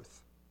the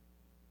truth.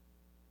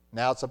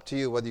 Now it's up to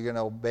you whether you're going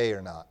to obey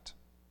or not.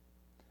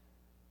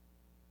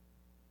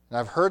 And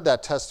I've heard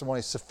that testimony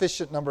a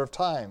sufficient number of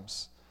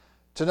times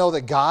to know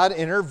that God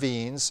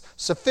intervenes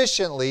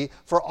sufficiently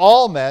for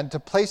all men to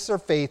place their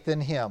faith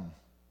in Him.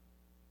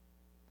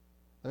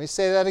 Let me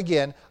say that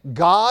again.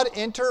 God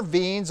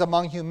intervenes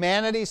among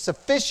humanity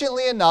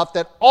sufficiently enough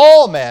that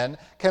all men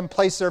can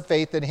place their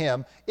faith in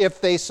Him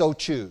if they so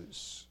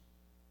choose.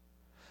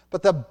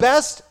 But the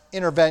best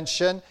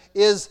intervention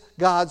is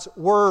God's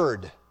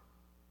Word.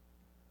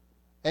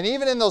 And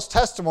even in those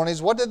testimonies,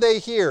 what did they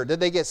hear? Did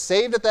they get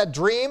saved at that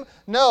dream?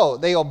 No,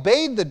 they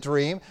obeyed the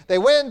dream. They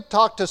went and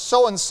talked to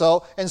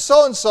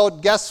so-and-so,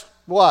 guess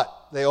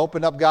what? They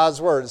opened up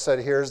God's Word and said,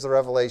 here's the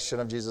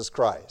revelation of Jesus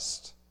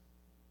Christ.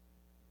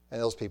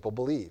 And those people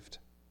believed.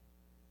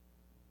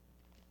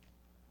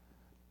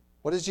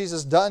 What has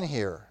Jesus done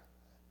here?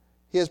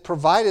 He has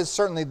provided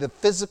certainly the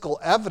physical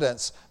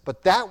evidence,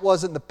 but that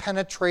wasn't the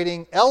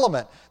penetrating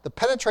element. The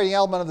penetrating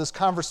element of this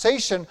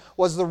conversation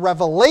was the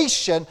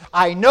revelation,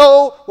 I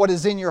know what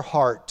is in your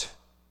heart.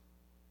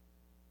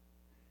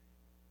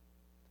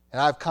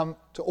 And I've come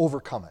to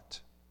overcome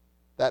it,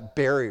 that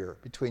barrier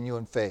between you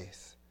and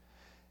faith.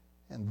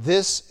 And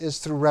this is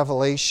through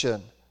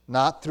revelation,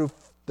 not through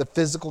the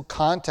physical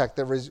contact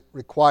that is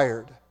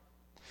required.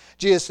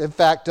 Jesus, in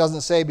fact,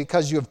 doesn't say,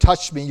 because you have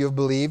touched me, you have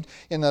believed.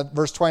 In the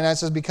verse 29, it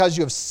says, because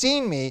you have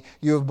seen me,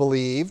 you have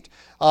believed.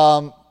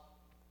 Blessed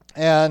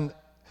are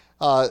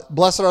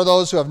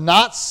those who have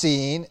not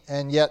seen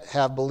and yet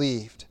have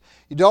believed.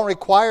 You don't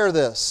require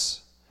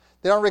this.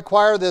 They don't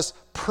require this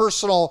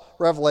personal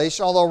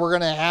revelation, although we're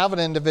going to have an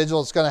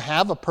individual that's going to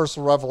have a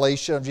personal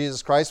revelation of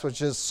Jesus Christ,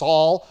 which is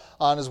Saul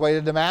on his way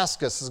to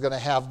Damascus is going to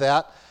have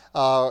that.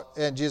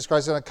 And Jesus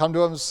Christ is going to come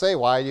to him and say,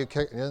 why are you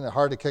kicking? Isn't it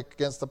hard to kick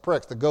against the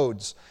pricks, the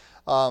goads?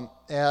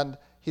 And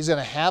he's going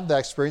to have that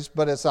experience,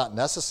 but it's not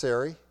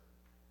necessary.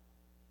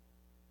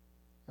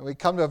 And we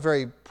come to a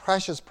very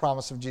precious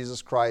promise of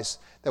Jesus Christ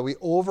that we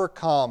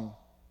overcome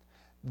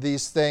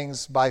these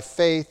things by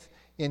faith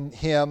in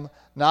Him,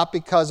 not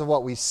because of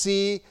what we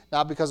see,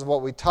 not because of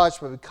what we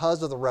touch, but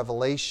because of the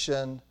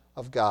revelation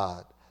of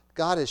God.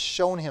 God has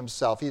shown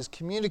Himself. He has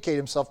communicated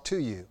Himself to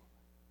you.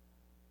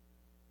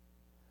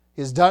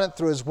 He has done it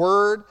through His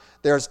Word.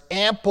 There's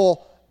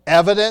ample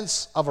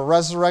evidence of a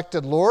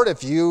resurrected Lord.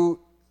 If you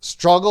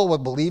struggle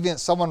with believing that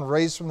someone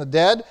raised from the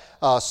dead,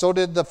 so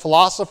did the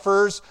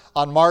philosophers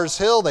on Mars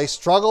Hill. They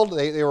struggled.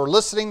 They were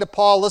listening to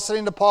Paul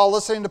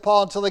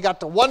until they got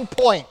to one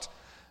point,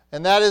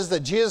 and that is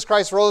that Jesus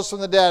Christ rose from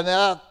the dead,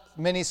 and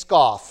many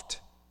scoffed.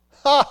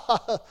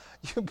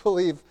 You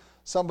believe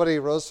somebody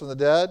rose from the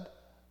dead?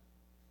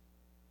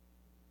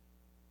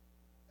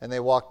 and they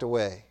walked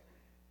away.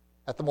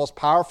 At the most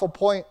powerful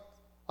point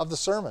of the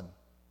sermon,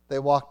 they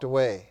walked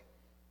away,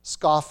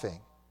 scoffing.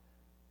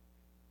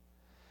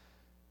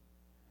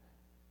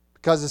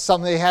 Because it's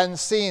something they hadn't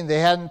seen, they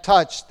hadn't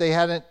touched, they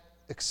hadn't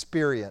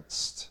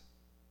experienced.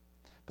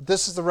 But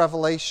this is the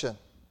revelation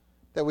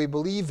that we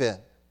believe in.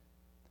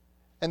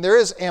 And there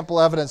is ample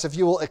evidence if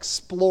you will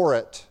explore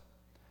it.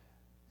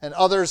 And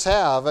others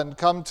have and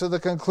come to the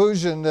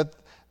conclusion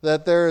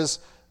that there is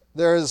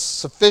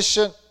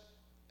sufficient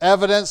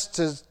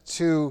evidence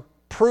to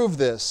prove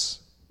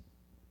this,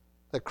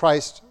 that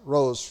Christ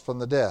rose from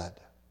the dead.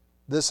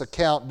 This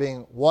account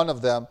being one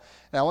of them.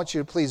 And I want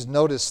you to please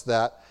notice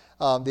that.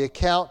 The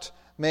account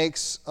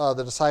makes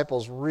the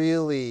disciples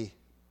really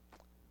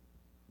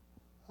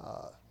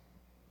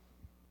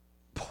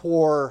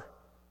poor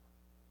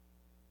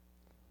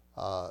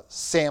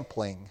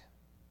sampling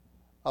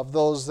of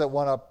those that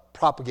want to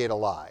propagate a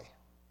lie.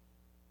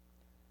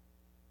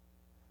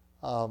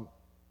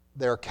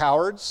 They're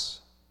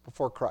cowards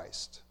before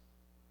Christ,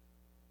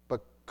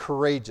 but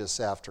courageous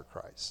after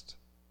Christ.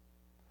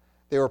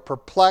 They were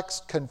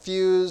perplexed,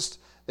 confused.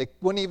 They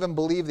wouldn't even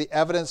believe the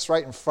evidence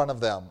right in front of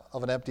them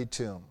of an empty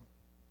tomb.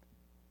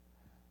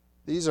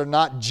 These are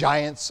not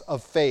giants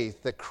of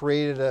faith that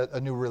created a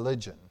new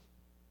religion.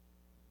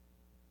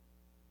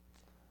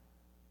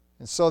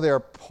 And so they are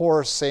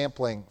poor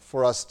sampling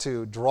for us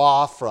to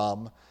draw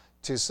from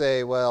to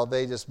say, well,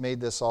 they just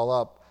made this all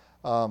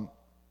up.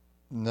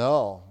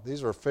 No,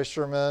 these were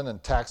fishermen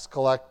and tax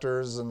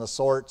collectors and the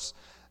sorts,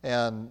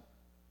 and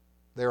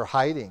they were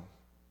hiding.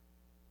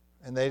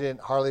 And they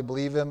didn't hardly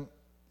believe him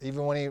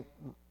even when he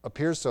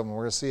appears to them.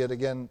 We're going to see it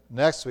again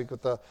next week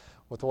with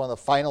one of the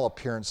final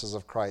appearances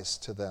of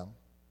Christ to them.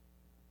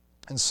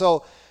 And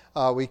so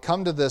we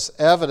come to this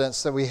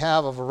evidence that we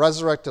have of a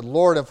resurrected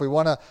Lord. If we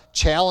want to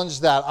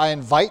challenge that, I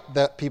invite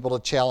people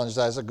to challenge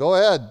that. I say, go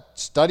ahead,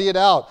 study it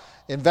out,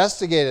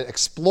 investigate it,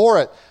 explore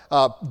it,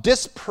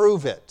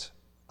 disprove it.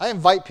 I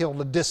invite people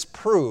to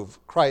disprove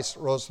Christ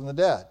rose from the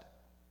dead.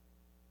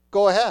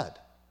 Go ahead.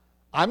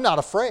 I'm not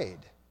afraid.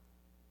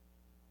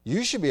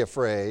 You should be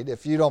afraid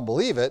if you don't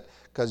believe it,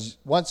 because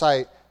once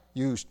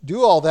you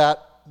do all that,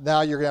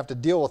 now you're going to have to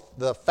deal with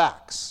the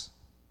facts.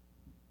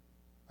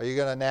 Are you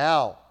going to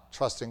now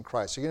trust in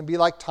Christ? You're going to be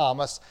like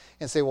Thomas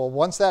and say, well,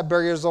 once that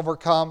barrier is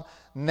overcome,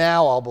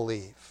 now I'll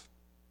believe.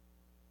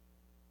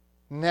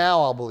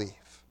 Now I'll believe.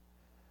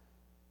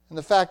 And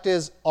the fact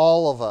is,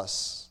 all of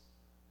us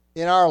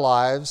in our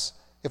lives,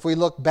 if we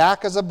look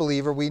back as a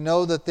believer, we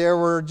know that there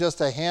were just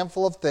a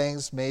handful of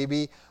things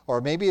maybe,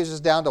 or maybe it's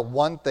just down to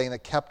one thing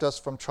that kept us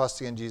from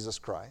trusting in Jesus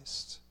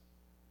Christ.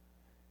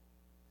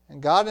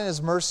 And God in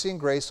His mercy and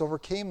grace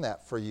overcame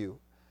that for you.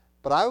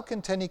 But I would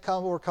contend He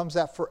overcomes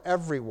that for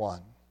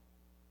everyone,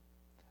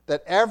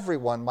 that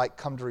everyone might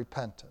come to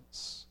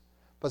repentance.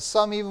 But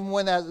some, even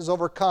when that is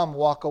overcome,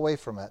 walk away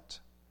from it,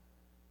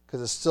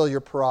 because it's still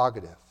your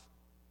prerogative.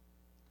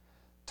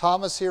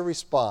 Thomas here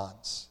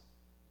responds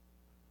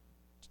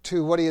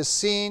to what he has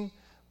seen,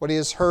 what he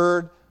has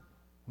heard,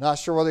 not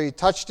sure whether he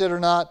touched it or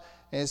not,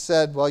 and he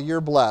said, well,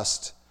 you're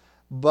blessed.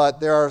 But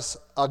there's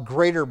a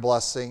greater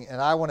blessing,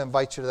 and I want to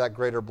invite you to that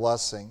greater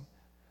blessing.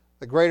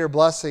 The greater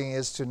blessing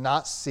is to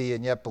not see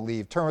and yet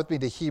believe. Turn with me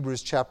to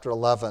Hebrews chapter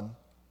 11.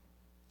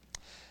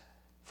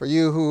 For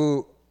you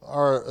who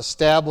are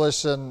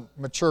established and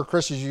mature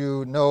Christians,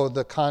 you know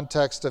the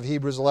context of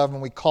Hebrews 11.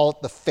 We call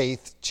it the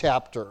faith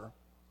chapter.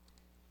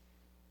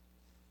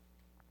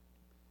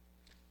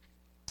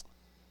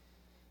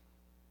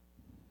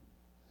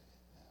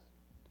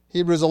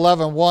 Hebrews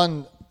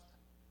 11:1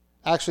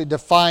 actually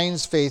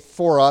defines faith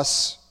for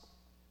us.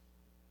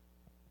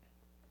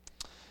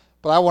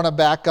 But I want to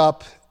back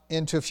up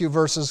into a few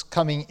verses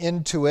coming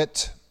into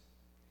it.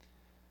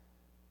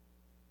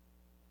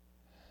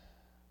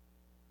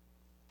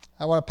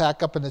 I want to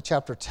back up into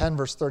chapter 10,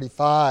 verse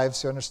 35,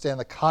 so you understand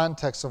the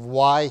context of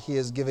why he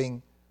is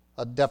giving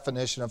a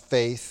definition of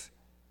faith.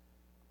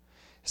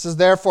 It says,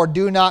 therefore,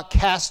 do not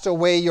cast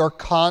away your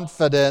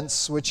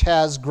confidence, which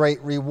has great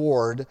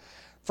reward.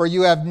 For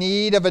you have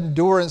need of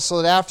endurance,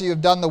 so that after you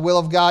have done the will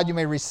of God, you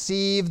may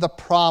receive the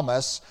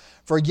promise.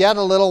 For yet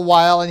a little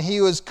while, and he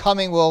who is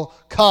coming will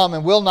come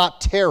and will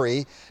not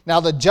tarry. Now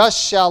the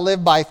just shall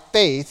live by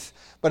faith.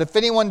 But if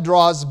anyone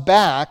draws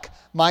back,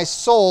 my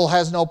soul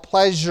has no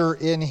pleasure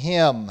in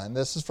him. And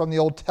this is from the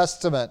Old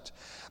Testament.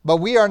 But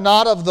we are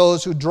not of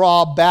those who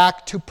draw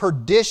back to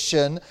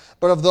perdition,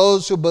 but of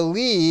those who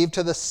believe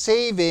to the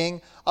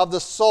saving of the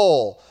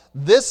soul.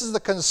 This is the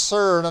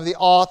concern of the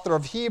author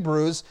of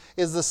Hebrews,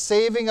 is the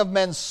saving of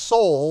men's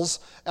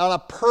souls on a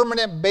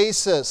permanent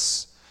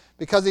basis.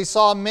 Because he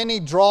saw many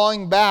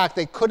drawing back,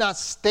 they could not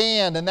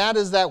stand. And that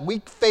is that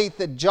weak faith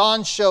that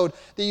John showed,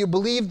 that you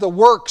believe the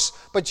works,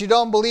 but you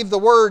don't believe the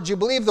words. You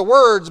believe the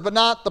words, but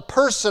not the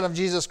person of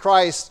Jesus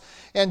Christ.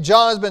 And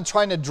John has been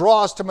trying to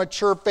draw us to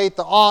mature faith,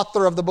 the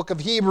author of the book of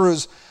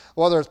Hebrews,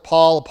 whether it's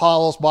Paul,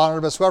 Apollos,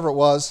 Barnabas, whoever it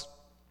was.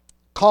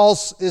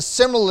 is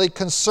similarly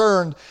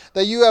concerned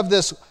that you have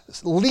this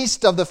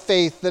least of the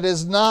faith that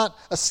is not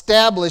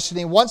established, and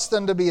he wants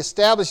them to be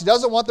established. He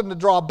doesn't want them to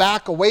draw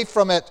back away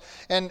from it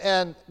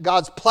and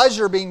God's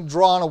pleasure being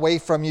drawn away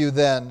from you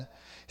then.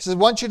 He says, I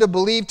want you to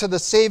believe to the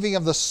saving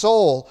of the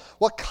soul.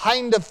 What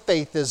kind of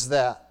faith is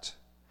that?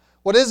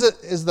 What is it?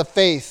 Is the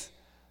faith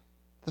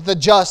that the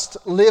just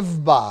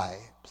live by?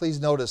 Please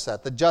notice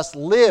that. The just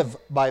live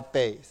by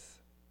faith.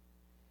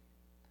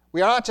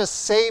 We are not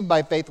just saved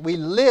by faith, we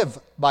live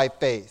by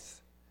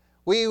faith.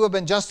 We who have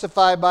been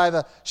justified by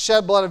the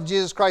shed blood of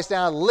Jesus Christ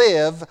now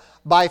live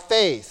by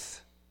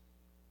faith.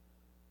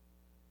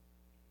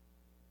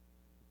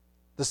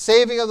 The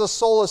saving of the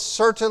soul is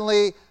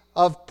certainly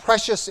of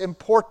precious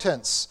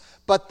importance,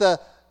 but the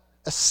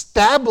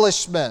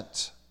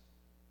establishment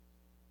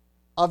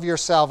of your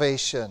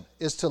salvation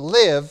is to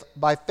live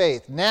by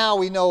faith. Now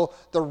we know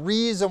the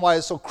reason why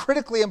it's so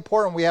critically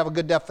important we have a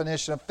good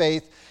definition of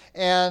faith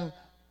and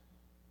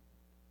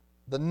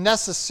the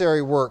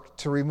necessary work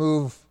to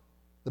remove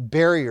the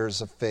barriers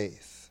of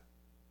faith.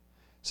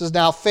 It says,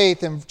 now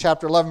faith in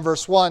chapter 11,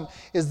 verse 1,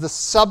 is the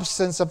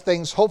substance of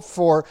things hoped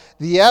for,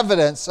 the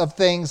evidence of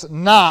things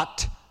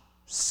not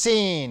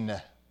seen.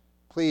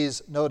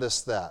 Please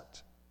notice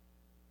that.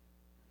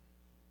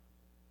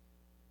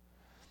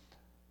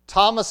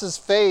 Thomas's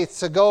faith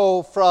to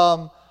go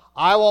from,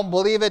 I won't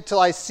believe it till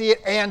I see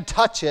it and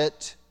touch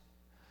it,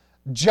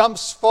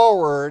 jumps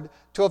forward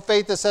to a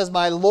faith that says,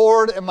 my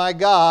Lord and my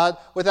God,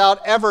 without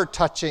ever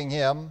touching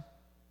him,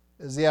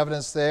 is the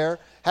evidence there.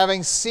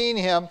 Having seen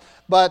him,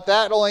 but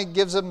that only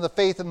gives him the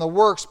faith in the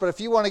works. But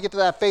if you want to get to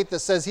that faith that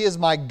says, he is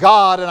my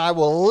God and I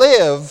will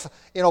live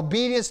in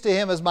obedience to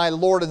him as my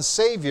Lord and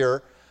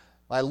Savior,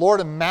 my Lord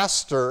and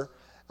Master,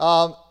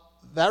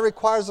 that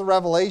requires a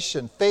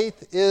revelation.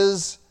 Faith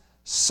is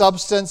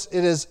substance,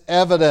 it is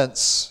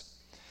evidence.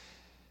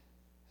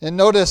 And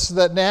notice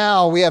that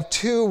now we have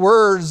two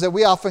words that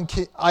we often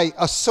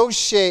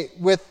associate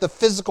with the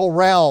physical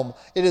realm.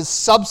 It is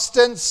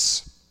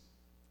substance.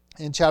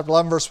 In chapter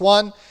 11, verse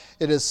 1,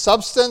 it is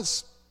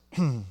substance.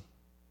 And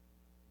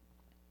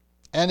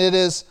it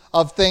is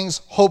of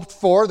things hoped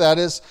for, that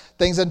is,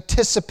 things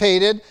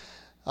anticipated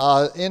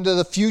into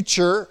the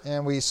future.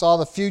 And we saw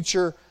the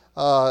future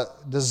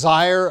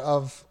desire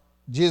of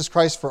Jesus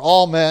Christ for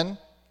all men.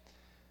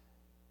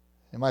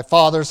 In my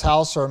Father's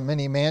house are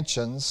many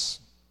mansions.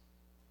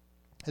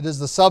 It is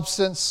the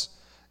substance,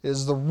 it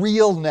is the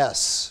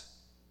realness.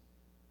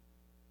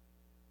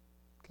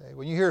 Okay,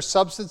 when you hear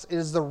substance, it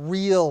is the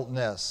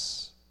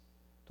realness.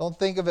 Don't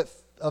think of it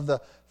of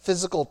the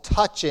physical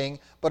touching,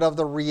 but of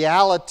the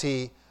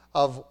reality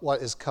of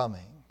what is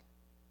coming.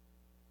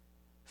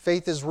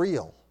 Faith is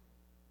real.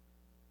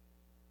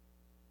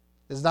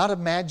 It's not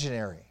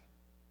imaginary.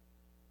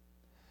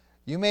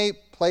 You may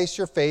place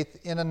your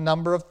faith in a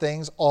number of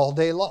things all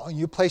day long.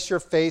 You place your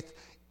faith,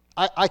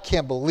 I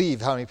can't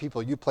believe how many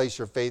people you place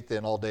your faith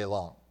in all day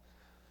long.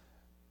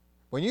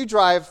 When you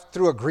drive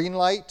through a green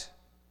light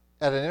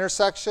at an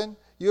intersection,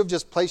 you have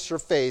just placed your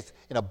faith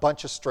in a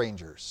bunch of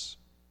strangers.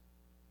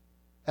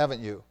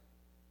 Haven't you?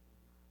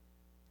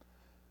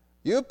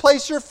 You have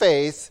placed your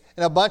faith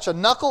in a bunch of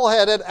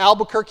knuckle-headed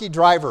Albuquerque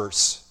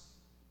drivers.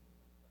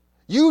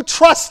 You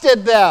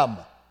trusted them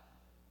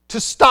to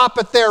stop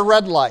at their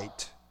red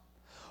light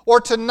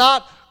or to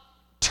not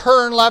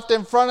turn left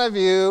in front of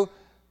you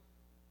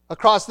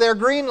across their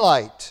green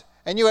light.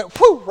 And you went,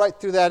 whoo, right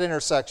through that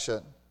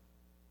intersection.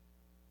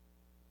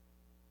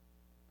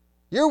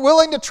 You're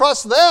willing to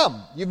trust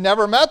them. You've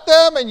never met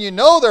them, and you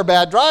know they're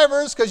bad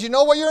drivers because you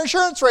know what your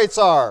insurance rates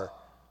are.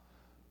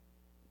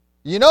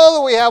 You know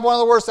that we have one of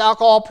the worst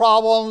alcohol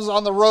problems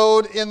on the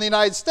road in the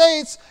United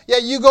States,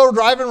 yet you go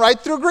driving right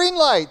through green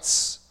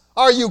lights.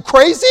 Are you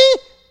crazy?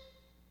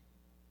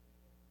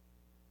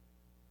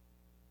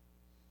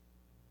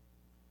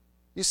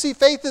 You see,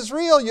 faith is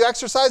real. You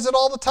exercise it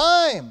all the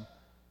time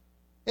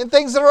in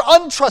things that are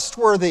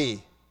untrustworthy.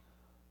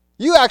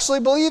 You actually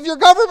believe your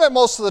government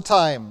most of the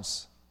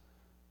times.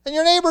 And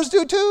your neighbors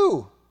do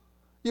too.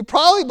 You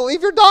probably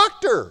believe your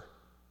doctor.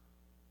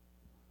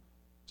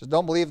 Just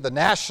don't believe the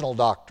national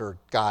doctor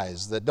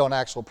guys that don't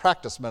actually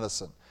practice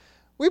medicine.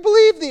 We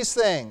believe these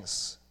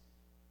things.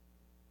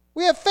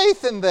 We have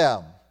faith in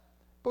them.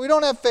 But we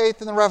don't have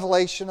faith in the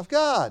revelation of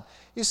God.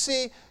 You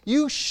see,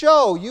 you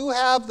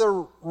have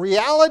the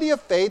reality of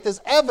faith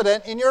is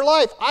evident in your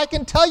life. I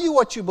can tell you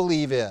what you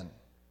believe in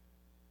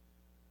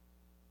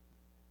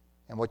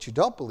and what you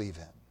don't believe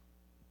in.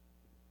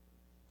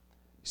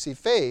 You see,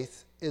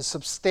 faith is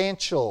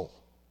substantial.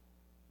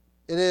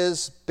 It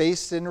is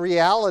based in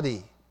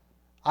reality.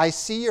 I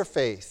see your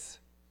faith.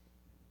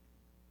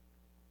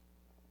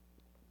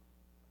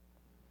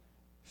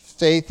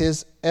 Faith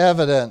is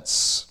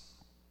evidence.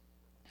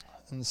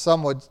 And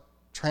some would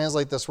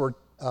translate this word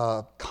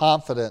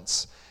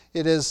confidence.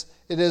 It is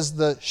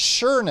the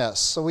sureness.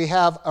 So we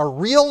have a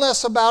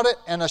realness about it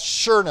and a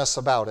sureness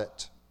about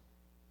it.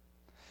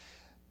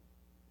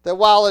 That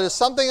while it is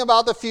something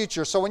about the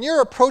future, so when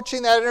you're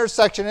approaching that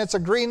intersection and it's a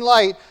green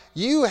light,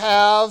 you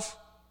have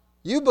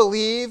You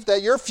believe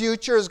that your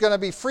future is going to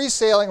be free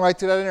sailing right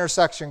through that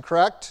intersection,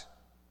 correct?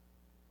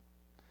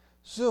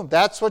 Zoom.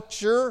 That's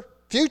what your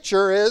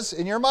future is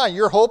in your mind.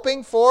 You're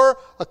hoping for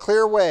a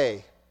clear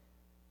way.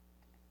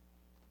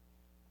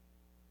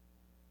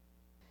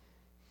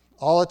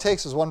 All it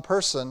takes is one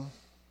person.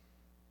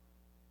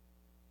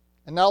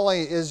 And not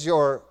only is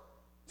your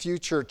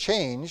future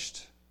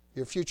changed,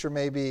 your future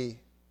may be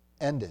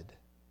ended.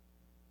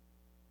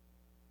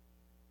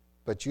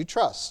 But you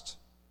trust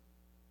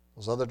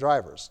those other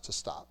drivers to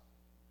stop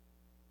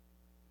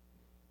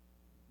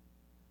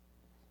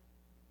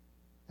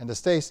and to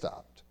stay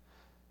stopped.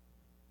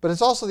 But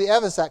it's also the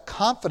evidence, that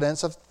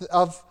confidence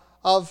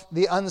of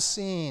the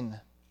unseen.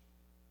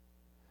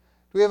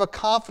 We have a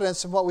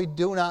confidence in what we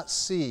do not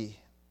see.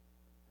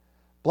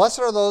 Blessed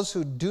are those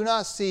who do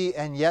not see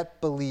and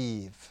yet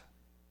believe.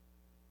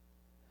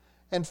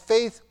 And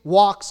faith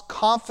walks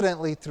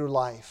confidently through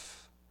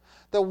life.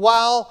 That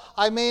while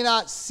I may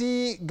not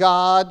see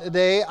God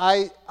today,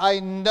 I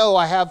know,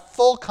 I have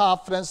full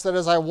confidence that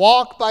as I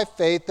walk by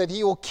faith, that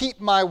He will keep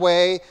my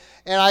way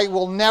and I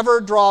will never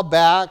draw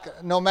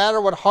back, no matter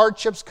what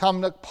hardships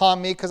come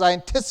upon me, because I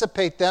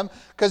anticipate them,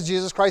 because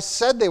Jesus Christ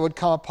said they would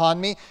come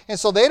upon me. And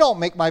so they don't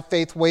make my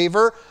faith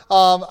waver.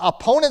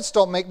 Opponents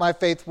don't make my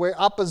faith waver.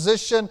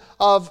 Opposition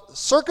of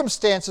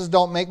circumstances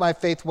don't make my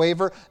faith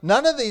waver.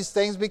 None of these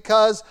things,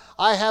 because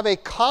I have a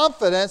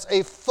confidence,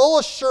 a full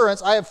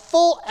assurance. I have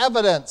full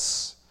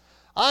evidence.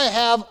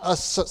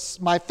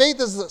 My faith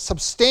is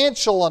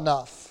substantial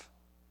enough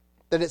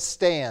that it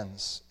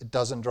stands. It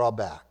doesn't draw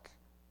back.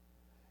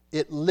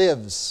 It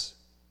lives.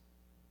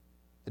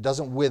 It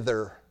doesn't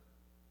wither.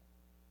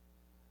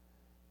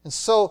 And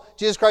so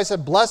Jesus Christ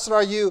said, blessed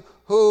are you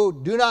who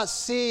do not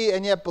see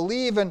and yet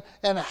believe. And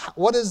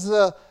what is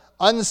the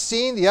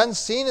unseen? The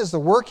unseen is the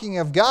working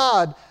of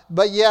God.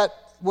 But yet,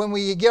 when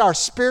we get our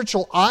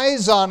spiritual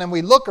eyes on and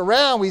we look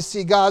around, we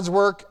see God's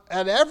work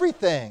at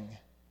everything.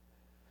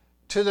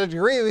 To the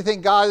degree we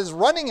think God is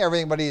running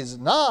everything, but He's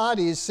not.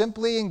 He's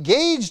simply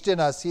engaged in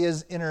us. He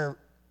is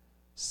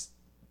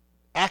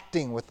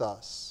acting with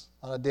us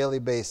on a daily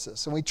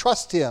basis. And we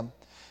trust Him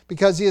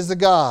because He is the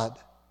God.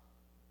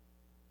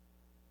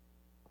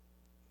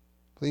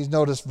 Please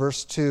notice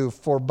verse 2.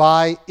 For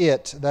by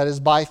it, that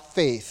is by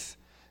faith,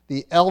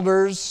 the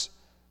elders,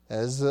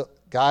 as the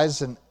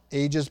guys in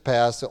ages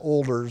past, the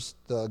olders,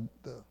 the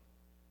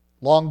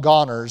long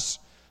goners,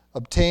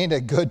 obtained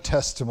a good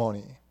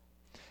testimony.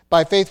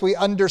 By faith we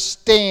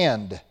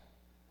understand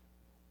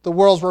the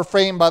worlds were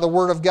framed by the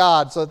Word of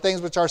God, so the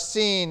things which are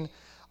seen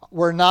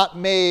were not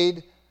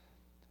made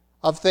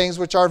of things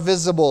which are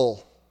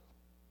visible.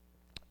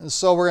 And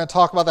so we're going to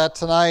talk about that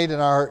tonight in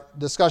our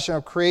discussion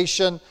of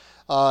creation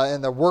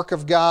and the work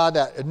of God,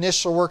 that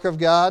initial work of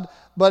God.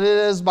 But it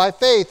is by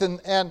faith,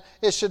 and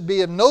it should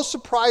be of no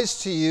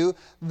surprise to you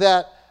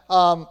that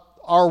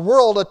our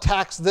world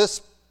attacks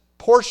this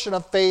portion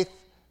of faith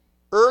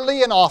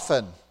early and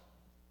often.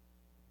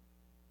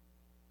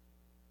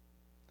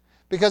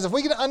 Because if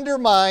we can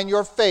undermine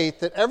your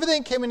faith that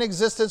everything came in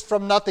existence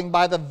from nothing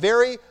by the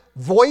very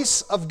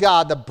voice of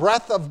God, the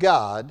breath of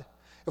God,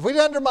 if we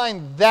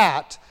undermine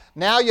that,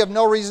 now you have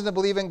no reason to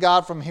believe in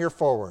God from here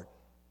forward.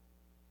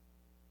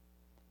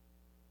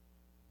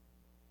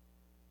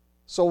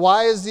 So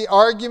why is the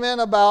argument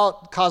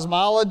about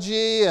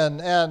cosmology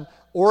and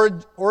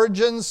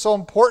origins so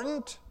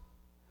important?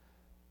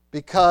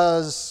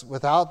 Because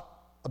without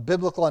a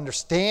biblical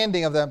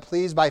understanding of them,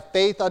 please, by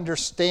faith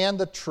understand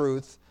the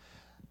truth.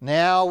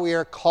 Now we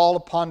are called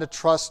upon to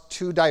trust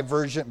two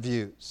divergent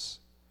views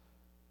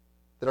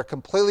that are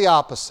completely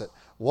opposite.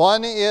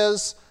 One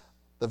is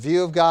the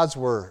view of God's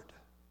Word.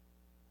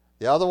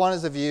 The other one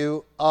is the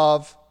view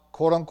of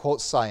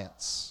quote-unquote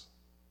science.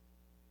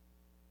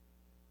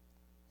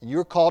 And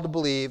you're called to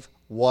believe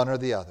one or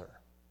the other.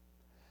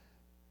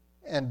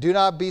 And do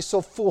not be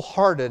so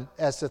foolhardy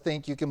as to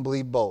think you can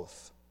believe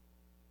both.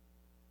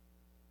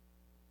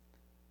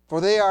 For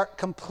they are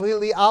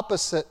completely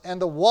opposite,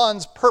 and the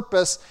one's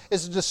purpose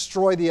is to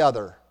destroy the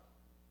other.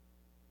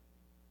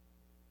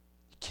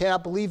 You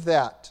cannot believe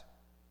that.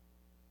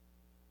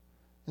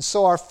 And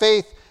so our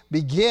faith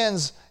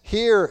begins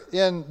here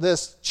in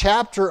this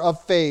chapter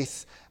of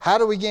faith. How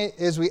do we get?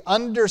 As we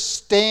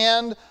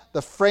understand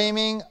the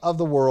framing of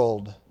the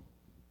world,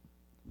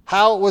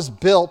 how it was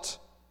built.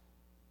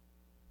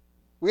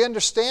 We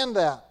understand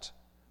that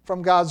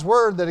from God's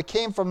Word, that it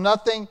came from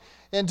nothing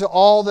into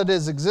all that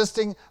is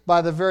existing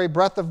by the very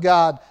breath of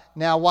God.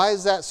 Now, why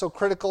is that so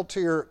critical to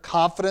your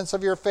confidence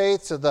of your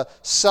faith, to the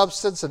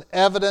substance and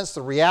evidence,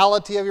 the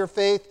reality of your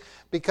faith?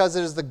 Because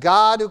it is the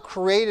God who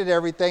created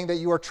everything that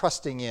you are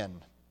trusting in.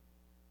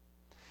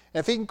 And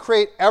if He can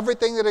create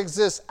everything that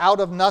exists out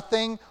of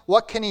nothing,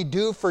 what can He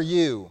do for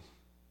you?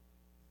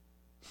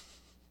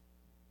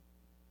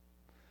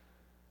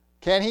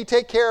 Can He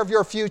take care of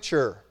your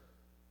future?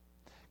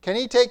 Can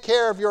He take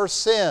care of your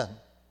sin?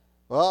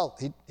 Well,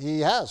 He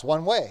has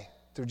one way,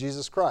 through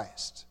Jesus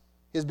Christ.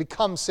 He has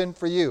become sin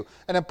for you.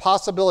 An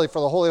impossibility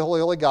for the holy, holy,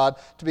 holy God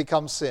to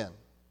become sin.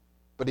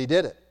 But He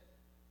did it.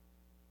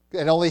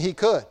 And only He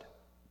could.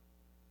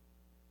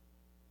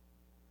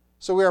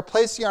 So we are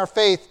placing our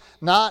faith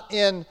not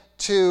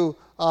into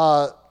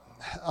a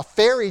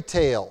fairy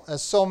tale,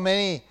 as so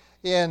many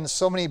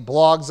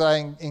blogs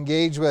I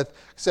engage with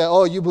say,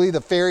 oh, you believe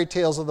the fairy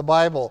tales of the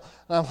Bible.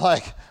 And I'm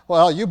like,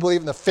 well, you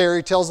believe in the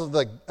fairy tales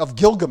of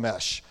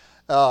Gilgamesh,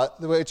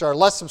 which are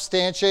less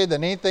substantiated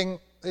than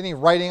any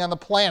writing on the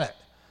planet.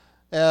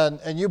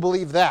 And you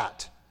believe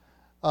that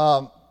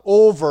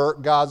over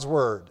God's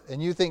Word.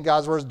 And you think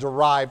God's Word is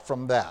derived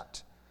from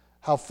that.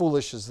 How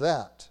foolish is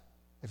that?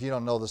 If you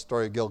don't know the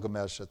story of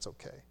Gilgamesh, it's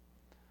okay.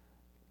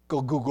 Go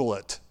Google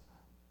it.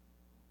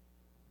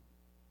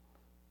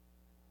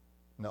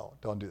 No,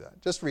 don't do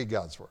that. Just read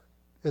God's Word.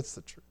 It's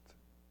the truth.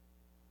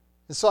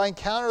 And so I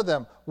encounter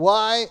them.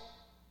 Why?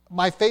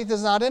 My faith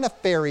is not in a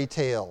fairy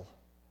tale.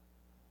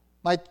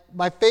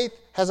 My faith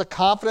has a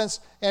confidence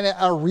and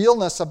a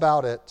realness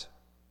about it,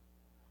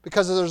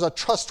 because there's a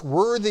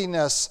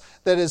trustworthiness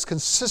that is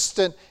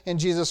consistent in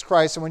Jesus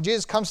Christ. And when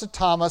Jesus comes to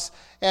Thomas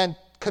and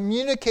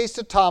communicates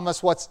to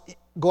Thomas what's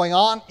going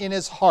on in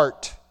his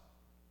heart,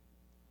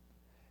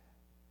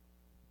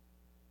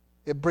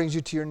 it brings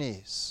you to your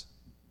knees.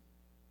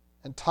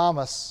 And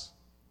Thomas,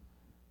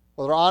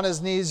 whether on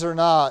his knees or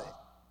not,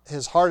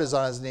 his heart is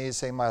on his knees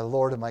saying, my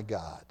Lord and my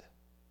God,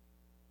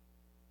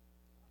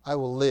 I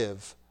will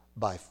live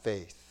by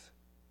faith.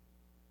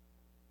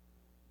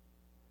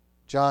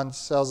 John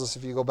tells us,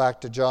 if you go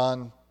back to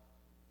John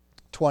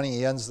 20,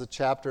 he ends the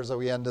chapters that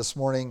we end this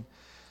morning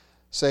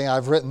saying,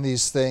 I've written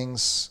these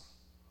things.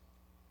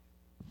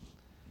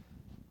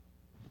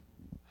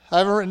 I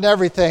haven't written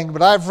everything,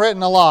 but I've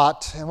written a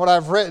lot. And what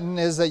I've written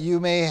is that you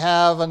may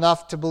have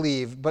enough to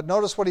believe. But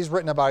notice what he's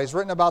written about. He's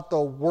written about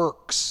the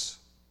works.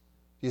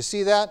 You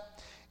see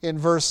that in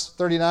verse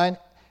 39?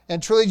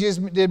 And truly Jesus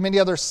did many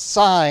other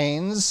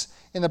signs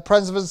in the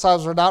presence of his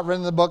disciples were not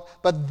written in the book,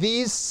 but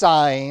these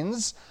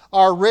signs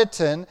are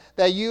written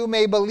that you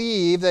may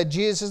believe that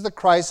Jesus is the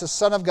Christ, the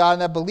Son of God,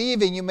 and that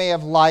believing you may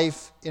have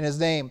life in his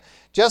name.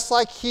 Just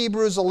like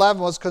Hebrews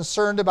 11 was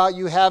concerned about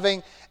you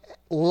having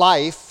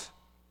life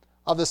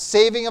of the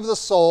saving of the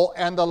soul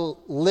and the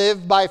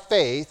live by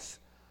faith,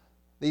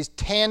 these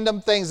tandem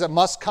things that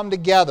must come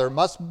together,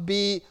 must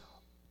be,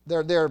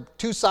 they're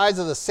two sides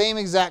of the same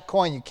exact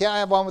coin. You can't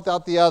have one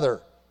without the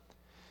other.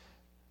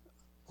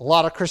 A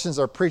lot of Christians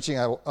are preaching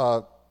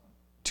a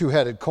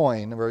two-headed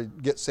coin, where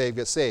get saved,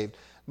 get saved.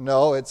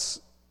 No,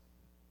 it's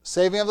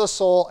saving of the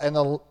soul and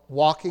the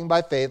walking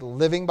by faith,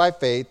 living by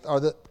faith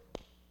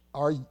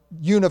are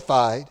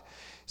unified. He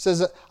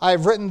says, I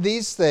have written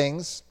these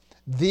things.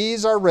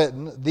 These are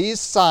written,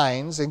 these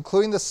signs,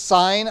 including the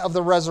sign of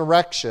the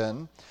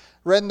resurrection,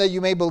 written that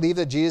you may believe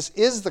that Jesus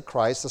is the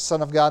Christ, the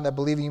Son of God, and that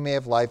believing you may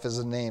have life as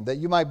a name. That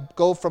you might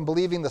go from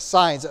believing the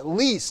signs, at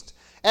least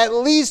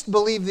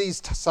believe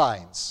these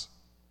signs.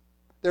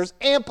 There's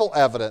ample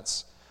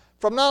evidence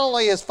from not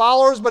only his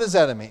followers but his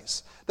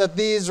enemies that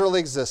these really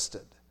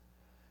existed.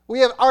 We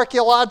have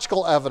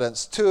archaeological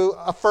evidence to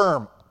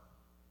affirm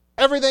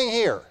everything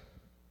here.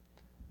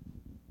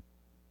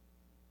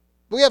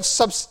 We have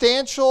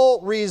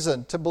substantial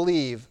reason to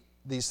believe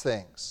these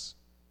things.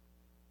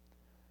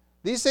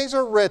 These things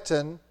are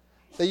written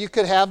that you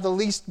could have the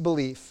least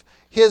belief.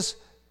 His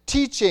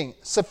teaching,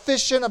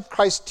 sufficient of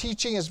Christ's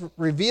teaching, is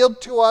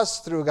revealed to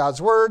us through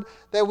God's Word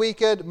that we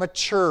could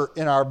mature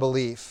in our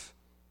belief.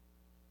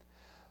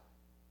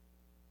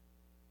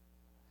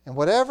 And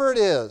whatever it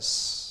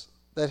is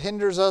that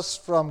hinders us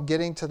from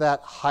getting to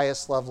that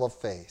highest level of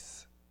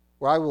faith,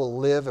 where I will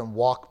live and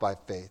walk by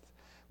faith,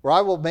 where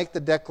I will make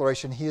the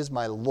declaration, He is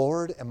my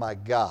Lord and my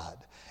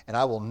God, and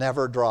I will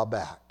never draw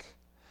back.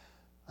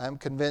 I'm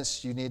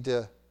convinced you need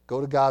to go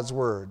to God's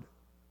Word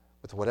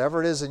with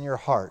whatever it is in your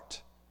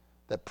heart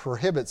that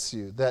prohibits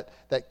you,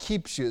 that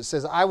keeps you. It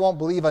says, I won't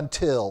believe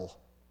until.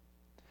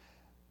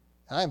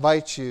 And I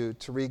invite you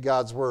to read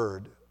God's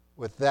Word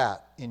with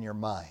that in your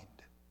mind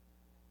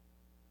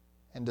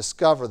and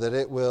discover that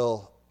it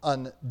will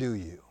undo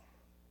you.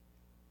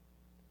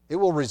 It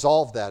will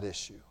resolve that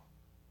issue.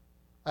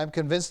 I'm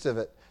convinced of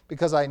it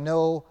because I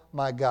know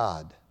my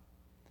God,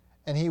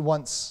 and He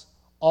wants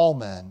all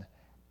men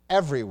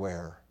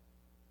everywhere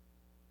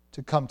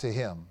to come to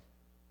Him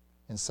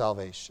in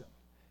salvation.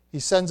 He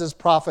sends His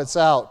prophets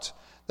out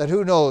that,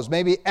 who knows,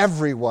 maybe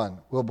everyone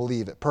will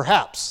believe it.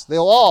 Perhaps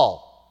they'll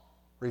all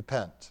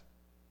repent.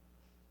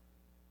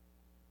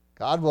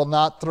 God will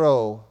not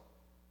throw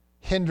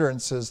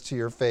hindrances to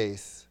your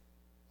faith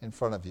in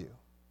front of you.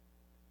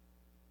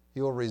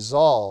 He will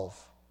resolve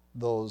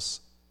those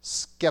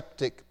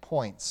skeptic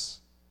points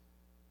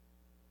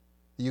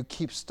that you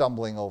keep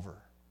stumbling over.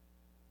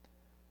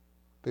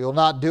 But He will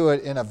not do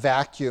it in a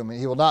vacuum.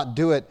 He will not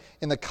do it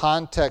in the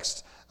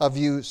context of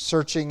you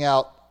searching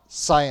out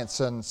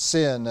science and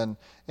sin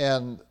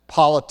and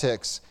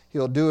politics.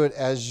 He'll do it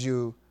as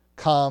you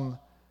come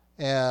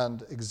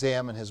and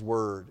examine His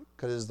Word,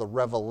 because it is the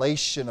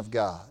revelation of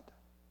God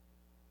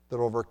that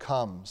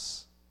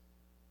overcomes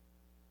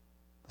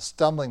the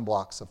stumbling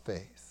blocks of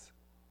faith.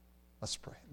 Let's pray.